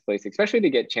the best place, especially to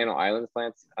get Channel Islands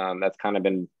plants. That's kind of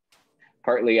been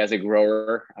partly as a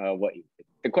grower.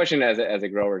 The question as a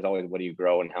grower is always, what do you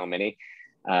grow and how many?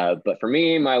 But for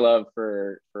me, my love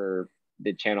for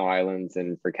the Channel Islands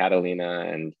and for Catalina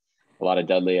and a lot of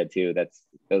Dudleya too.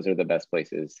 Those are the best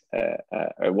places.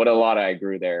 What a lot I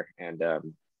grew there, and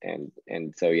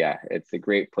so yeah, it's a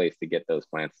great place to get those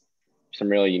plants. Some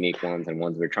really unique ones, and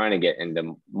ones we're trying to get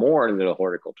more into the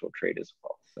horticultural trade as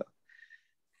well. So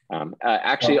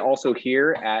actually, also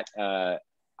here at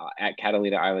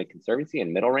Catalina Island Conservancy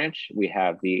in Middle Ranch, we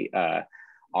have the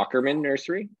Ackerman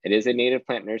Nursery. It is a native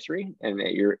plant nursery, and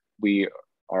we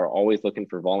are always looking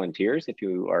for volunteers if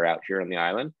you are out here on the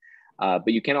island.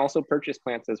 But you can also purchase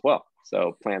plants as well.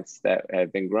 So plants that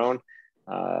have been grown,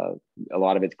 a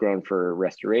lot of it's grown for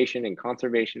restoration and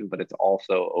conservation, but it's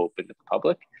also open to the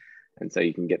public. And so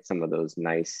you can get some of those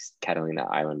nice Catalina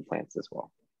Island plants as well.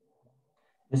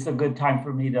 This is a good time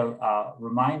for me to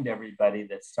remind everybody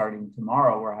that starting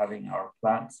tomorrow, we're having our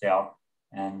plant sale.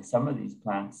 And some of these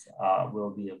plants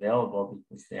will be available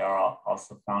because they are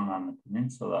also found on the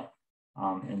peninsula.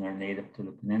 And they're native to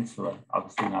the peninsula,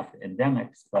 obviously not the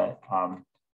endemics, but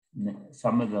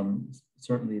some of them,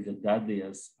 certainly the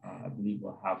Dudleyas, I believe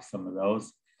will have some of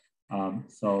those.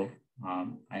 So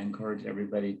I encourage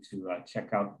everybody to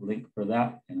check out the link for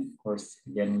that. And of course,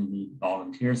 again, we need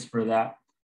volunteers for that.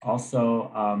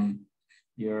 Also,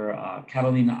 your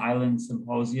Catalina Island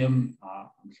Symposium,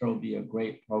 I'm sure will be a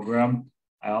great program.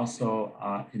 I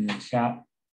also, in the chat,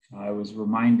 I was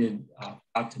reminded,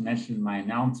 not to mention my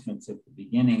announcements at the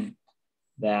beginning,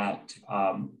 that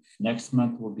next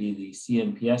month will be the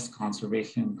CNPS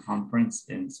Conservation Conference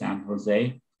in San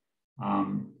Jose.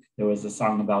 There was a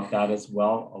song about that as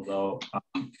well, although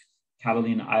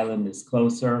Catalina Island is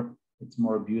closer, it's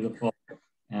more beautiful,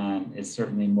 and it's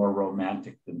certainly more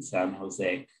romantic than San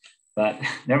Jose. But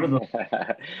nevertheless,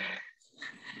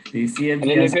 the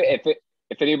CNPS...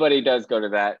 If anybody does go to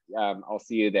that, I'll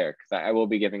see you there, because I will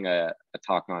be giving a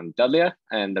talk on Dudleya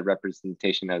and the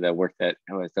representation of the work that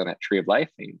I was done at Tree of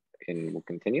Life, and we'll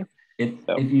continue.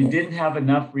 If you didn't have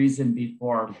enough reason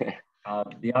before,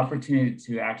 the opportunity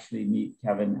to actually meet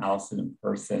Kevin, Alison in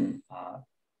person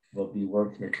will be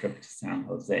worth your trip to San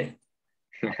Jose.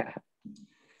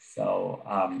 So,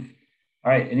 all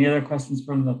right, any other questions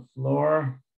from the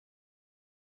floor?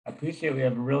 I appreciate we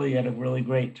had a really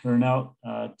great turnout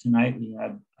tonight. We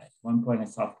had, at one point I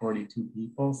saw 42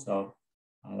 people, so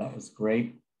that was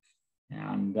great.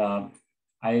 And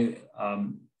I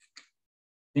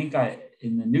think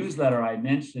in the newsletter I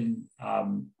mentioned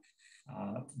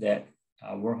that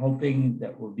we're hoping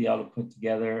that we'll be able to put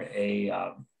together a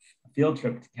field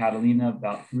trip to Catalina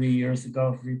about 4 years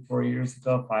ago,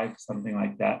 5, something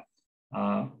like that.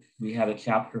 We had a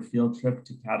chapter field trip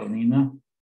to Catalina.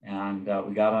 And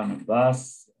we got on a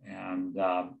bus and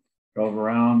drove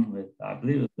around with, I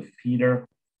believe it was with Peter.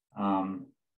 And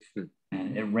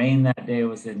it rained that day. It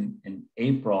was in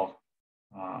April,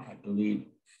 I believe.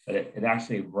 but it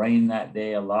actually rained that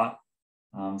day a lot.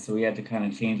 So we had to kind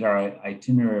of change our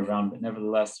itinerary around, but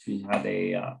nevertheless, we had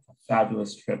a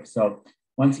fabulous trip. So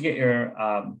once you get your,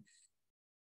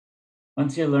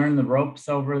 once you learn the ropes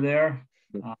over there,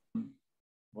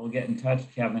 we'll get in touch,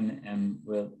 Kevin, and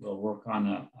we'll work on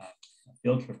a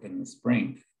field trip in the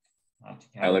spring.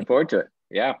 I look forward to it.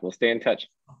 Yeah, we'll stay in touch.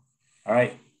 All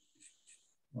right.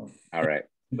 Well, all right.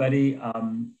 Everybody,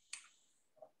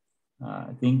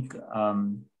 I think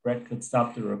Brett could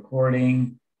stop the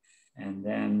recording, and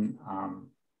then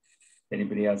if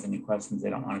anybody has any questions, they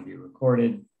don't want to be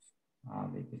recorded,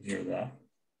 they could hear that.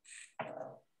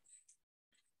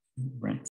 Brent